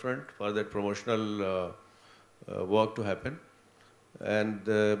cross-subsidization upfront for that promotional work to happen. And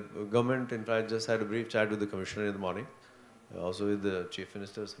the government, in fact, just had a brief chat with the commissioner in the morning, also with the chief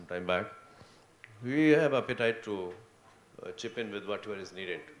minister some time back. We have appetite to chip in with whatever is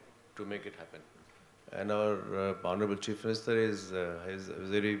needed to make it happen. And our honorable chief minister has a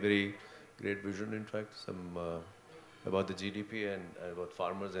very, very great vision, in fact, some about the GDP and about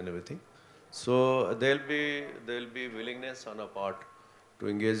farmers and everything. So there'll be willingness on our part to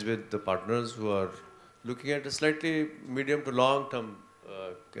engage with the partners who are looking at a slightly medium to long term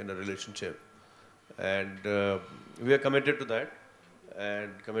kind of relationship. And we are committed to that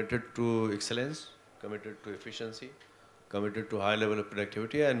and committed to excellence, committed to efficiency, committed to high level of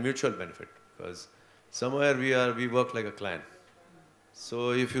productivity and mutual benefit. Because somewhere we work like a clan.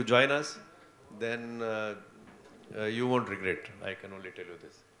 So if you join us, then you won't regret. I can only tell you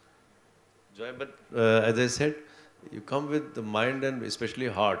this. Join, but as I said, you come with the mind and especially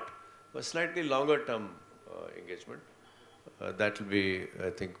heart, but slightly longer term engagement. That will be, I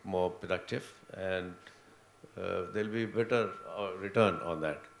think, more productive and there will be better return on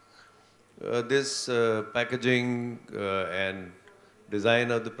that. This packaging and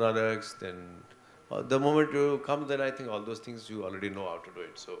design of the products, then the moment you come, then I think all those things you already know how to do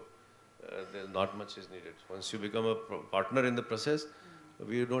it. So there's not much is needed. Once you become a partner in the process,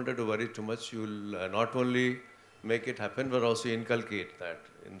 we don't have to worry too much. You'll not only make it happen, but also inculcate that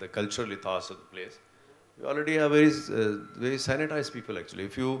in the cultural ethos of the place. We already have very sanitized people actually.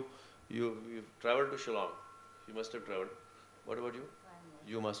 If you've traveled to Shillong, you must have traveled. What about you?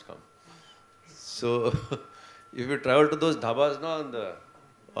 You must come. So if you travel to those dhabas now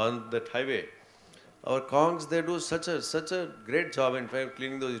on that highway, our Kongs, they do such a great job in fact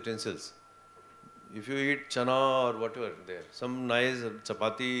cleaning those utensils. If you eat chana or whatever there, some nice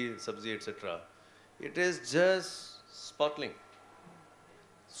chapati, sabzi, etc., it is just sparkling.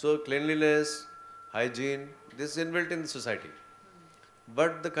 So cleanliness, hygiene, this is inbuilt in the society.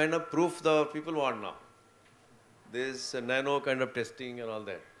 But the kind of proof the people want now, this nano kind of testing and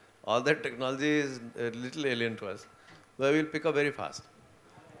all that technology is a little alien to us, but we'll pick up very fast.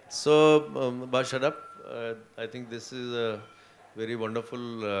 So, shut up. I think this is a very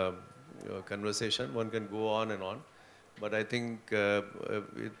wonderful conversation. One can go on and on. But I think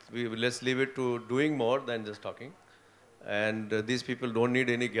let's leave it to doing more than just talking. And these people don't need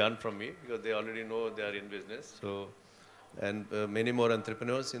any gyan from me because they already know they are in business. So, and many more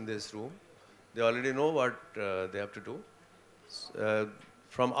entrepreneurs in this room, they already know what they have to do.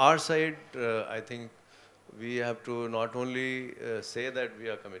 From our side, I think we have to not only say that we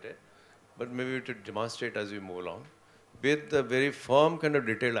are committed, but maybe to demonstrate as we move along with a very firm kind of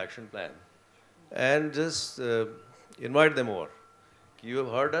detailed action plan and just invite them over. You have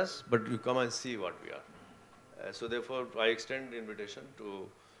heard us, but you come and see what we are. So therefore, I extend the invitation to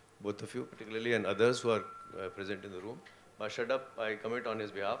both of you, particularly, and others who are present in the room. Shadab, I commit on his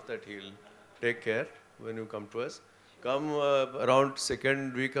behalf that he'll take care when you come to us. Come around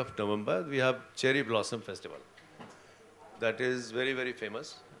second week of November, we have Cherry Blossom Festival. That is very, very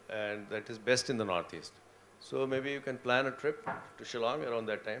famous, and that is best in the Northeast. So maybe you can plan a trip to Shillong around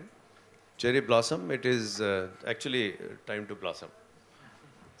that time. Cherry Blossom, it is actually time to blossom.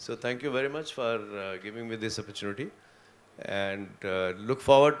 So thank you very much for giving me this opportunity, and look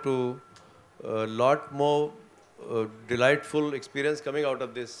forward to a lot more delightful experience coming out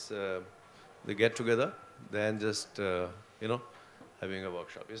of this the get together than just, having a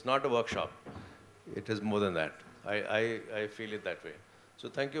workshop. It's not a workshop. It is more than that. I feel it that way. So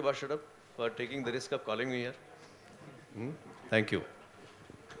thank you, Bashadab, for taking the risk of calling me here. Thank you.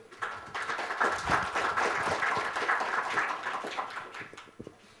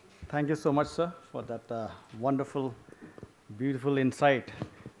 Thank you so much, sir, for that wonderful, beautiful insight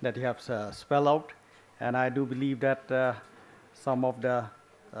that you have spelled out. And I do believe that some of the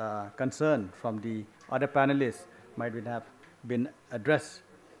concern from the other panelists might have been addressed.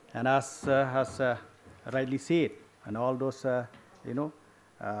 And as sir has rightly said, and all those,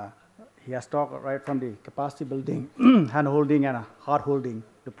 he has talked right from the capacity building, hand holding and heart holding,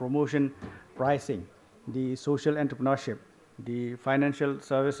 the promotion, pricing, the social entrepreneurship, the financial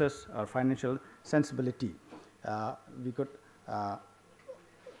services or financial sensibility. We could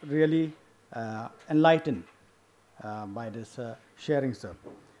really enlighten by this sharing, sir.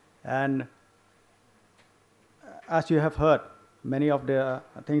 And as you have heard, many of the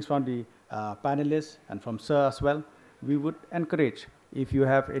things from the panelists and from sir as well, we would encourage if you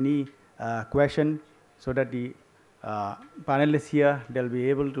have any question, so that the panelists here, they'll be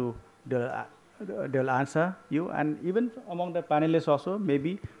able to, they'll answer you. And even among the panelists also,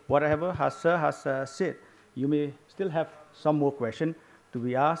 maybe whatever sir has said, you may still have some more question to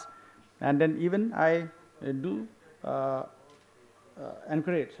be asked. And then even I do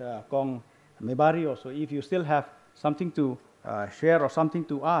encourage Kong Mebari also, if you still have something to share or something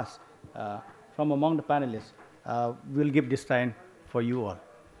to ask from among the panelists, we'll give this time for you all.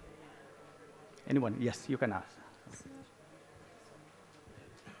 Anyone? Yes, you can ask.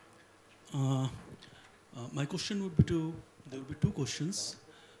 My question would be there will be two questions.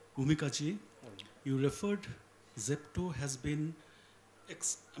 Bhumika ji, you referred Zepto has been,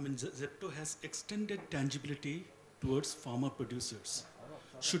 Zepto has extended tangibility towards farmer producers.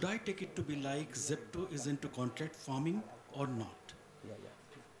 Should I take it to be like Zepto is into contract farming or not?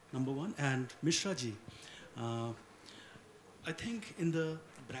 Number one. And Mishra ji, I think in the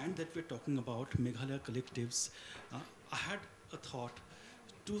brand that we're talking about, Meghalaya Collectives, I had a thought,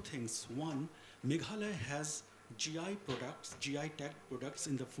 two things. One, Meghalaya has GI products, GI tagged products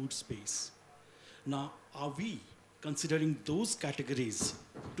in the food space. Now, are we considering those categories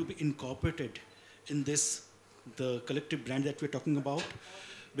to be incorporated in this, the collective brand that we're talking about?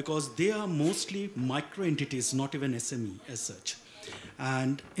 Because they are mostly micro entities, not even SME as such.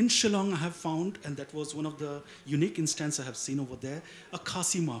 And in Shillong, I have found, and that was one of the unique instances I have seen over there, a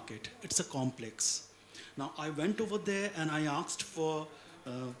Khasi market. It's a complex. Now, I went over there and I asked for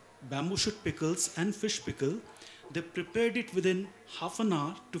bamboo shoot pickles and fish pickle. They prepared it within half an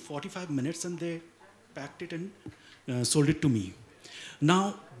hour to 45 minutes, and they packed it and sold it to me.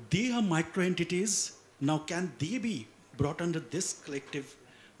 Now, they are micro entities. Now, can they be brought under this collective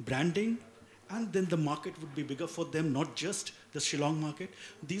branding? And then the market would be bigger for them, not just the Shillong market.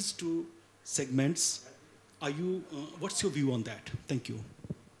 These two segments, are you, what's your view on that? Thank you.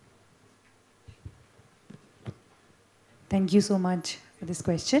 Thank you so much for this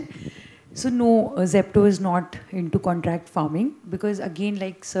question. So no, Zepto is not into contract farming, because again,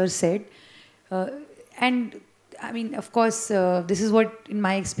 like sir said, and I mean, of course, this is what in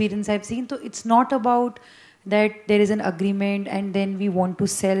my experience I've seen. So it's not about that there is an agreement and then we want to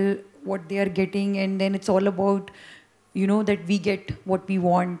sell what they are getting, and then it's all about, that we get what we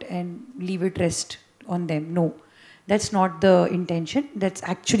want and leave it rest on them. No, that's not the intention. That's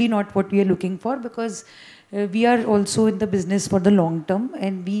actually not what we are looking for, because we are also in the business for the long term,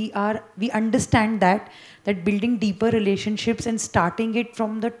 and we understand that building deeper relationships and starting it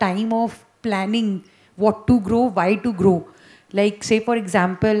from the time of planning what to grow, why to grow. Like say for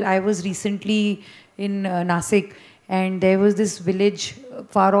example, I was recently in Nasik, and there was this village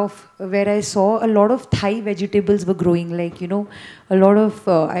far off where I saw a lot of Thai vegetables were growing, like, a lot of,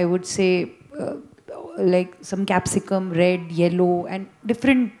 I would say, like some capsicum, red, yellow, and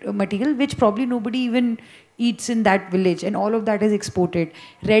different material, which probably nobody even eats in that village, and all of that is exported.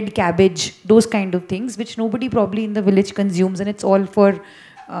 Red cabbage, those kind of things, which nobody probably in the village consumes, and it's all for,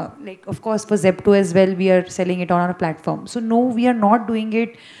 like, of course, for Zepto as well, we are selling it on our platform. So no, we are not doing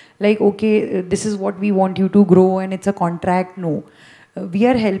it like, okay, this is what we want you to grow and it's a contract. No. We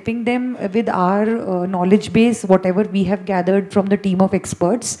are helping them with our knowledge base, whatever we have gathered from the team of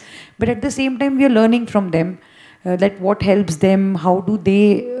experts. But at the same time, we are learning from them that what helps them, how do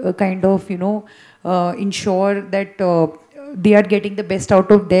they kind of, ensure that they are getting the best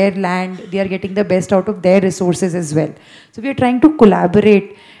out of their land, they are getting the best out of their resources as well. So we are trying to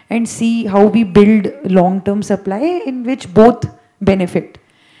collaborate and see how we build long-term supply in which both benefit.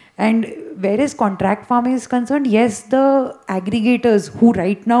 And whereas contract farming is concerned, yes, the aggregators who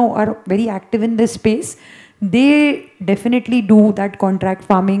right now are very active in this space, they definitely do that contract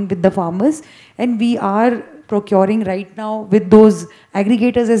farming with the farmers, and we are procuring right now with those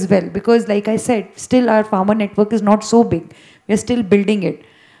aggregators as well, because like I said, still our farmer network is not so big. We are still building it.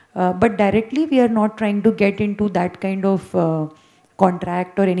 But directly we are not trying to get into that kind of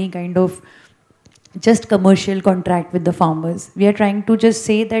contract or any kind of just commercial contract with the farmers. We are trying to just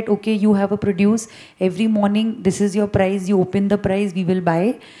say that, okay, you have a produce, every morning this is your price, you open the price, we will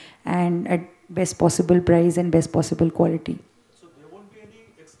buy, and at best possible price and best possible quality. So there won't be any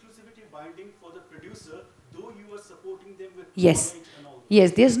exclusivity binding for the producer, though you are supporting them with Yes. knowledge and all that.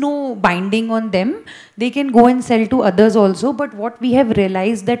 Yes, there's no binding on them. They can go and sell to others also. But what we have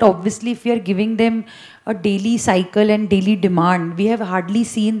realized that obviously if we are giving them a daily cycle and daily demand, we have hardly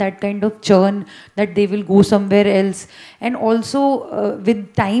seen that kind of churn that they will go somewhere else. And also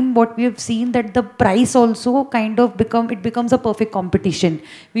with time, what we have seen that the price also kind of becomes a perfect competition.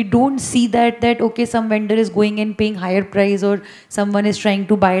 We don't see that okay, some vendor is going and paying higher price or someone is trying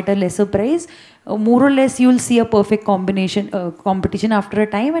to buy at a lesser price. More or less you will see a perfect competition after a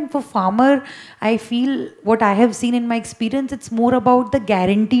time. And for farmer, I feel what I have seen in my experience, it's more about the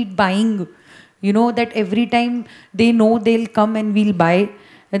guaranteed buying, you know, that every time they know they'll come and we'll buy.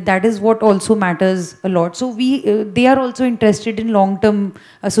 That is what also matters a lot. So they are also interested in long-term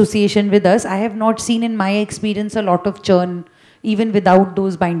association with us. I have not seen in my experience a lot of churn even without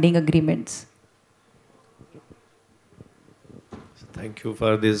those binding agreements. Thank you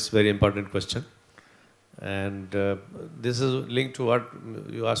for this very important question. And this is linked to what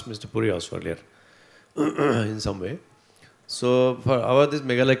you asked Mr. Puri also earlier in some way. So for this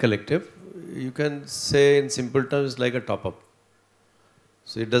Meghalaya Collective, you can say in simple terms like a top-up.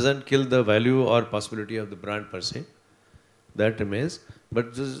 So it doesn't kill the value or possibility of the brand per se. That remains.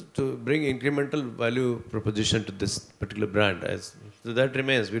 But just to bring incremental value proposition to this particular brand, so that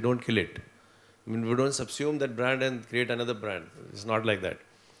remains. We don't kill it. I mean, we don't subsume that brand and create another brand. It's not like that.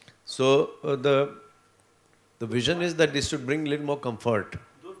 So the vision is that this should bring a little more comfort.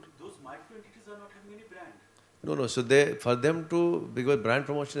 Those micro entities are not having any brand. No. So for them to, because brand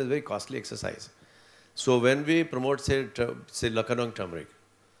promotion is a very costly exercise. So when we promote, say Lakanong turmeric,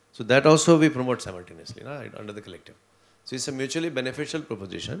 so that also we promote simultaneously, right, under the collective. So it's a mutually beneficial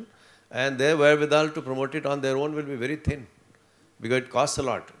proposition, and their wherewithal to promote it on their own will be very thin, because it costs a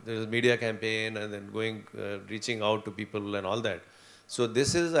lot. There is a media campaign and then reaching out to people and all that. So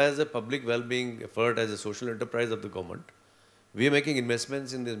this is as a public well-being effort, as a social enterprise of the government. We are making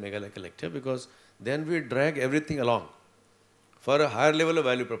investments in this Meghalaya Collective because then we drag everything along for a higher level of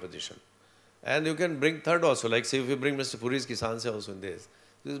value proposition. And you can bring third also, like say if you bring Mr. Puri's Kisan Se also in this.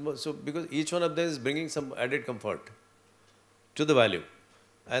 So because each one of them is bringing some added comfort to the value.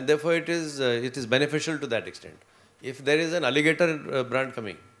 And therefore it is beneficial to that extent. If there is an alligator brand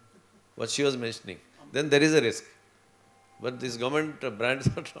coming, what she was mentioning, then there is a risk. But these government brands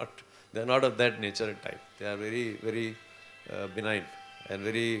are not of that nature and type. They are very, very benign and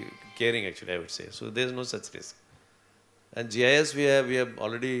very caring actually, I would say. So there is no such risk. And GIS, we have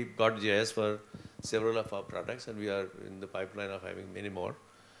already got GIS for several of our products, and we are in the pipeline of having many more.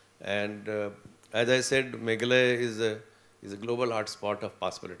 And as I said, Meghalaya is a global hotspot of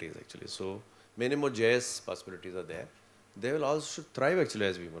possibilities actually. So many more GIS possibilities are there. They will also thrive actually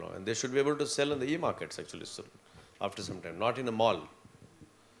as we move on, and they should be able to sell in the e-markets actually soon, after some time, not in a mall.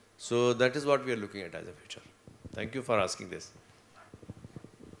 So that is what we are looking at as a future. Thank you for asking this.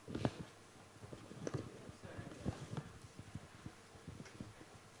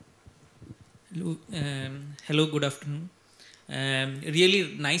 Hello, good afternoon.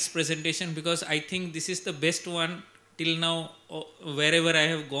 Really nice presentation, because I think this is the best one till now, wherever I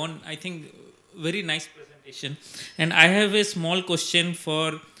have gone. I think very nice presentation. And I have a small question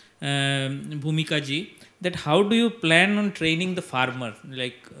for Bhumika ji, that how do you plan on training the farmer?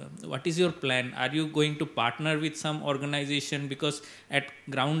 Like, what is your plan? Are you going to partner with some organization? Because at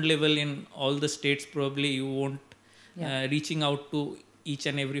ground level in all the states, probably you won't, reaching out to each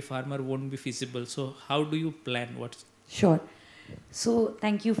and every farmer won't be feasible. So how do you plan? Sure. So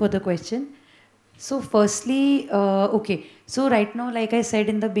thank you for the question. So firstly, okay. So right now, like I said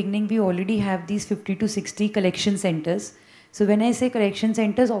in the beginning, we already have these 50 to 60 collection centers. So when I say collection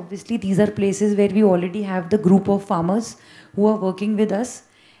centers, obviously these are places where we already have the group of farmers who are working with us.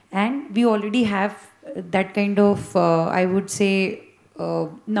 And we already have that kind of, I would say,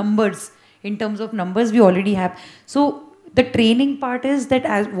 numbers. In terms of numbers, we already have. So the training part is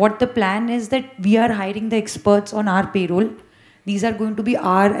that what the plan is that we are hiring the experts on our payroll. These are going to be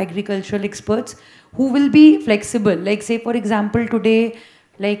our agricultural experts who will be flexible. Like say, for example, today,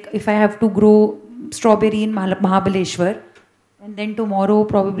 Like if I have to grow strawberry in Mahabaleshwar, and then tomorrow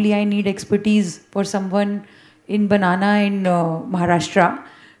probably I need expertise for someone in banana in Maharashtra.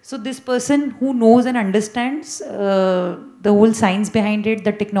 So this person who knows and understands the whole science behind it,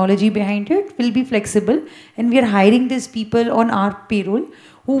 the technology behind it, will be flexible. And we are hiring these people on our payroll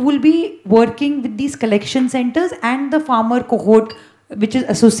who will be working with these collection centers and the farmer cohort which is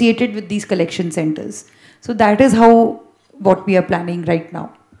associated with these collection centers. So that is how what we are planning right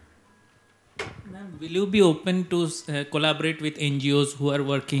now. Ma'am, will you be open to collaborate with NGOs who are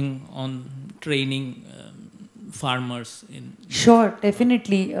working on training farmers in? Sure,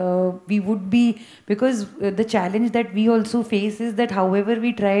 definitely. We would be, because the challenge that we also face is that however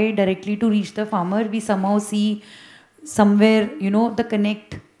we try directly to reach the farmer, we somehow see somewhere, the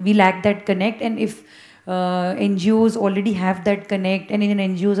connect, we lack that connect. And if NGOs already have that connect, and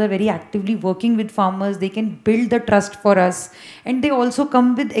NGOs are very actively working with farmers, they can build the trust for us. And they also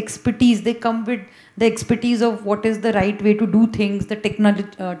come with expertise. They come with the expertise of what is the right way to do things, the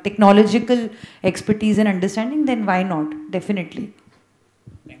technological expertise and understanding, then why not? Definitely.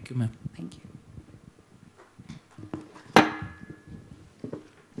 Thank you, ma'am. Thank you.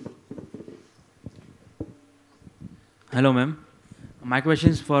 Hello, ma'am. My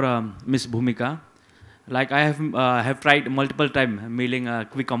question is for Ms. Bhumika. Like I have tried multiple times mailing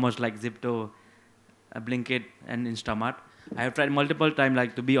quick commerce like Zepto, Blinkit, and Instamart. I have tried multiple times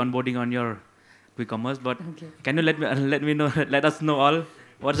like to be onboarding on your quick commerce, but can you let us know all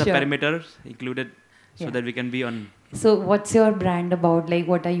what's the parameters included so that we can be on? So what's your brand about? Like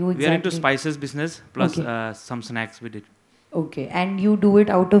what are you exactly? We are into spices business plus some snacks with it. Okay, and you do it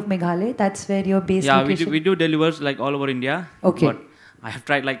out of Meghalaya? That's where your base location? Yeah, we do delivers like all over India. Okay. But I have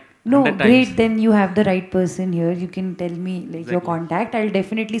tried like no, 100 great. times. Then you have the right person here. You can tell me like your contact. I'll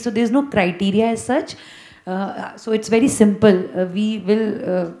definitely. So there's no criteria as such. So it's very simple. We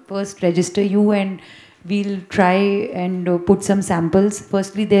will first register you and we'll try and put some samples.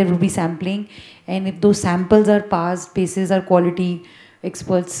 Firstly, there will be sampling, and if those samples are passed, basis our quality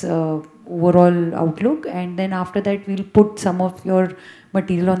experts overall outlook, and then after that we'll put some of your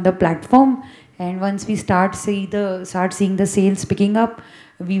material on the platform. And once we start seeing the sales picking up,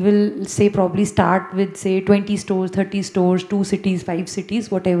 we will say probably start with say 20 stores, 30 stores, 2 cities, 5 cities,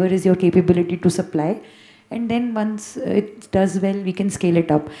 whatever is your capability to supply. And then once it does well, we can scale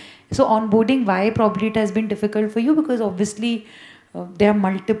it up. So onboarding, why probably it has been difficult for you? Because obviously there are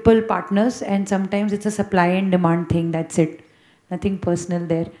multiple partners and sometimes it's a supply and demand thing, that's it. Nothing personal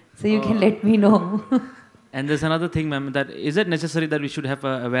there. So you can let me know. And there's another thing, ma'am, that is it necessary that we should have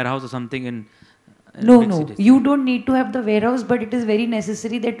a warehouse or something in No, big cities? you don't need to have the warehouse, but it is very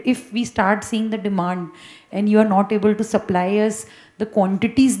necessary that if we start seeing the demand and you are not able to supply us the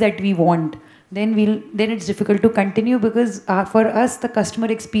quantities that we want, then it's difficult to continue, because for us the customer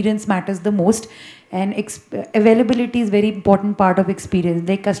experience matters the most, and availability is very important part of experience.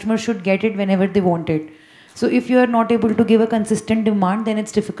 The customer should get it whenever they want it. So if you are not able to give a consistent demand, then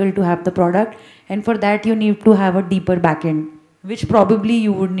it's difficult to have the product, and for that you need to have a deeper backend, which probably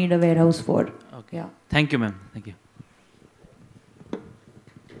you would need a warehouse for. Okay. Yeah. Thank you, ma'am. Thank you.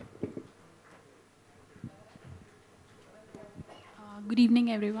 Good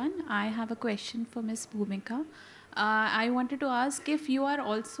evening, everyone. I have a question for Ms. Bhumika. I wanted to ask if you are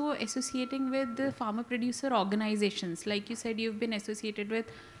also associating with the farmer producer organizations. Like you said, you've been associated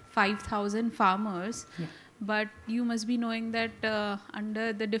with 5,000 farmers. Yeah. But you must be knowing that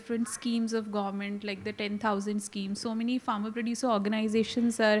under the different schemes of government, like the 10,000 scheme, so many farmer producer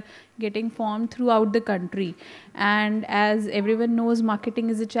organizations are getting formed throughout the country. And as everyone knows, marketing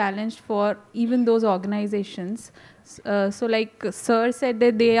is a challenge for even those organizations. So like Sir said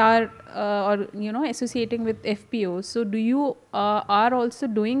that they are associating with FPOs. So do you are also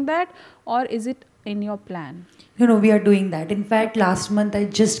doing that, or is it in your plan? No, we are doing that. In fact, last month I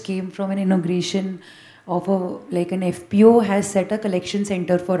just came from an inauguration of an FPO has set a collection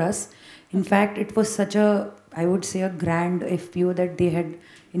center for us. In fact, it was such a, I would say, a grand FPO that they had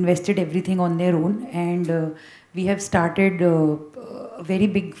invested everything on their own, and we have started a very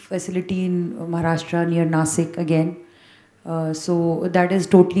big facility in Maharashtra near Nasik again. So that is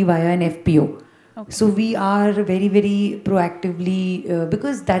totally via an FPO. Okay. So we are very, very proactively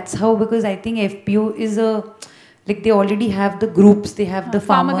because I think FPO is like they already have the groups, they have the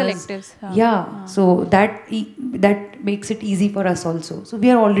farmers. Farmer collectives. Yeah. So that makes it easy for us also. So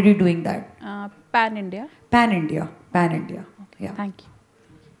we are already doing that. Pan India. Okay. Yeah. Thank you.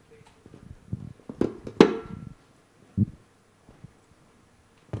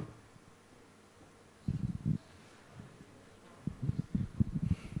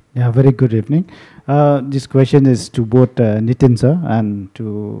 Yeah, A very good evening. This question is to both Nitin sir and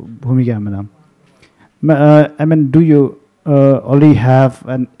to Bhumika madam. I mean, do you already have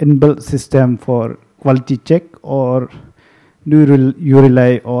an inbuilt system for quality check, or do you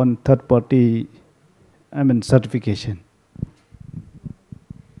rely on third-party, I mean, certification?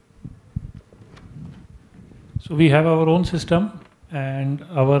 So we have our own system, and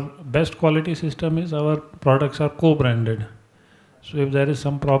our best quality system is our products are co-branded. So if there is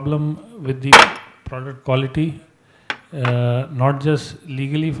some problem with the product quality, not just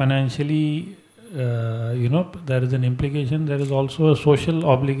legally, financially, there is an implication. There is also a social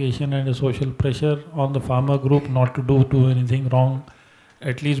obligation and a social pressure on the farmer group not to do anything wrong,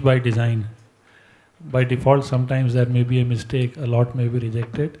 at least by design. By default, sometimes there may be a mistake, a lot may be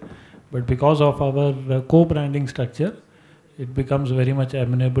rejected. But because of our co-branding structure, it becomes very much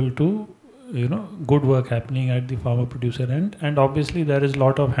amenable to good work happening at the farmer producer end. And obviously there is a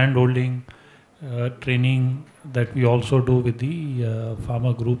lot of hand-holding, training that we also do with the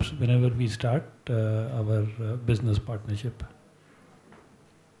farmer groups whenever we start our business partnership.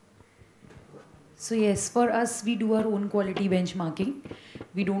 So yes, for us, we do our own quality benchmarking.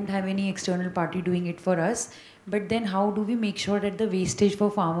 We don't have any external party doing it for us. But then how do we make sure that the wastage for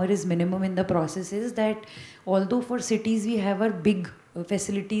farmer is minimum in the process is that although for cities we have our big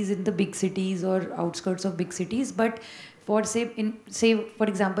facilities in the big cities or outskirts of big cities, but for say for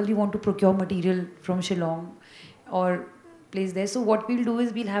example, you want to procure material from Shillong or place there. So what we'll do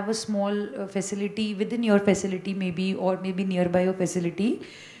is we'll have a small facility within your facility maybe, or maybe nearby your facility,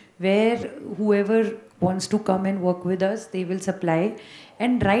 where whoever wants to come and work with us, they will supply.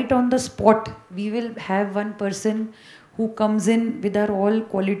 And right on the spot, we will have one person who comes in with our all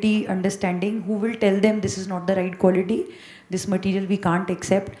quality understanding, who will tell them this is not the right quality, this material we can't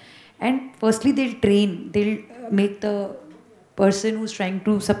accept. And firstly, they'll make the person who's trying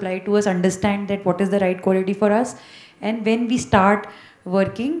to supply to us understand that what is the right quality for us. And when we start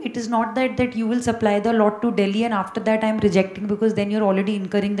working, it is not that you will supply the lot to Delhi and after that I'm rejecting, because then you're already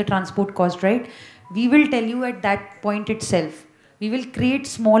incurring the transport cost, right? We will tell you at that point itself. We will create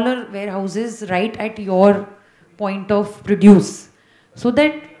smaller warehouses right at your point of produce, so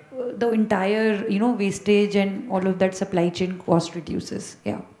that the entire wastage and all of that supply chain cost reduces.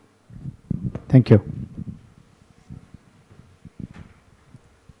 Yeah. Thank you.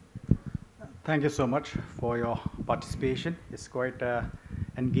 Thank you so much for your participation. It's quite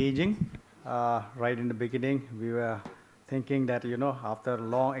engaging. Right in the beginning, we were thinking that, after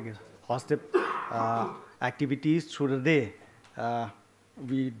long, exhaustive activities through the day,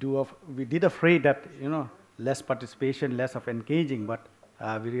 we did afraid that, less participation, less of engaging, but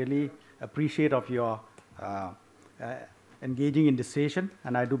we really appreciate of your engaging in this session.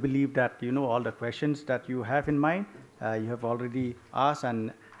 And I do believe that, all the questions that you have in mind, you have already asked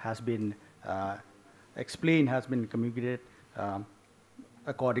and has been explained, has been communicated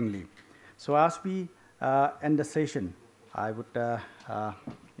accordingly. So as we end the session, I would,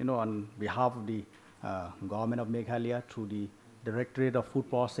 on behalf of the Government of Meghalaya, through the Directorate of Food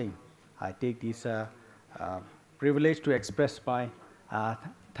Processing, I take this privilege to express my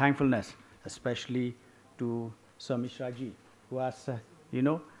thankfulness, especially to Sir Mishra ji, who has,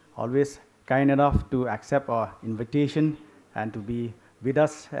 always kind enough to accept our invitation and to be with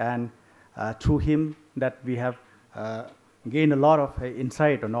us, and through him that we have gained a lot of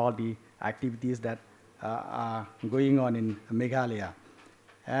insight on all the activities that are going on in Meghalaya.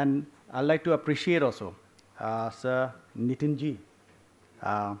 And I'd like to appreciate also Sir Nitin ji,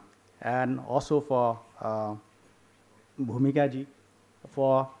 and also for Bhumika ji,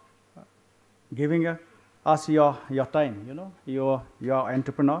 for giving us your time. You're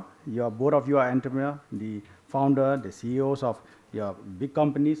entrepreneur, both of you are entrepreneur, the founder, the CEOs of your big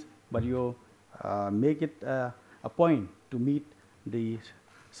companies, but you make it a point to meet the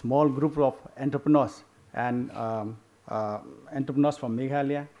small group of entrepreneurs and entrepreneurs from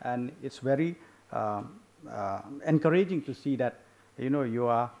Meghalaya, and it's very encouraging to see that you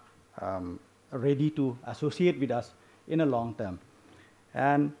are ready to associate with us in a long term.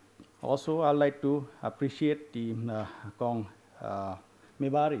 And also I'd like to appreciate the Kong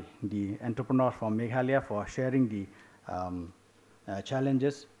Mebari, the entrepreneur from Meghalaya, for sharing the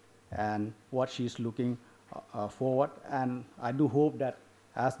challenges and what she's looking forward. And I do hope that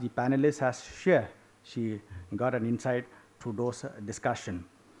as the panelists has shared, she got an insight through those discussion.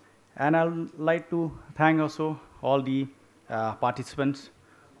 And I'd like to thank also all the participants,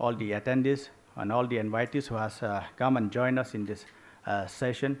 all the attendees, and all the invitees who has come and joined us in this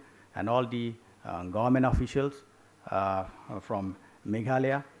session, and all the government officials from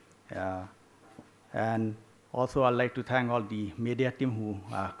Meghalaya, and Also, I'd like to thank all the media team who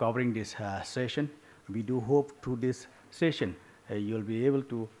are covering this session. We do hope through this session you'll be able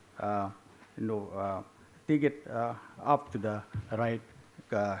to take it up to the right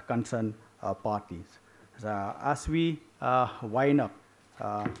concerned parties. As we wind up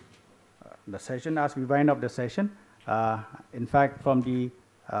the session, in fact, from the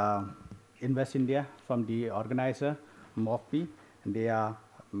Invest India, from the organizer, MOFP, they are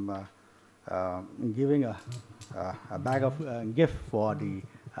giving a bag of gift for the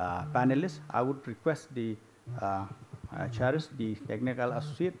panelists. I would request the Charis, the technical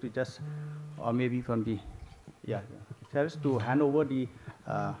associate, to just, or maybe from the, Charis, to hand over the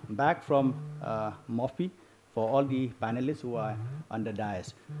bag from MOFP for all the panelists who are on the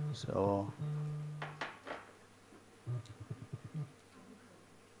dais. So,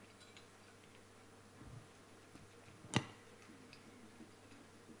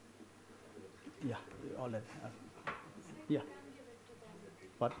 yeah, all that. Yeah.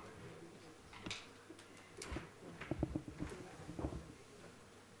 What?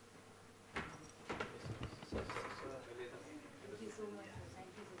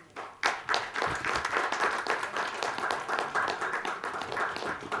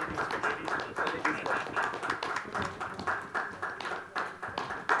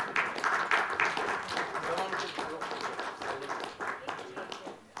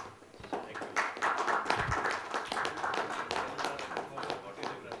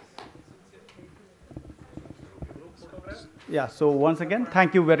 Yeah, so once again,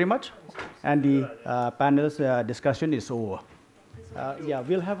 thank you very much. And the panel's discussion is over. Yeah,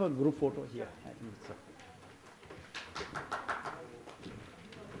 we'll have a group photo here.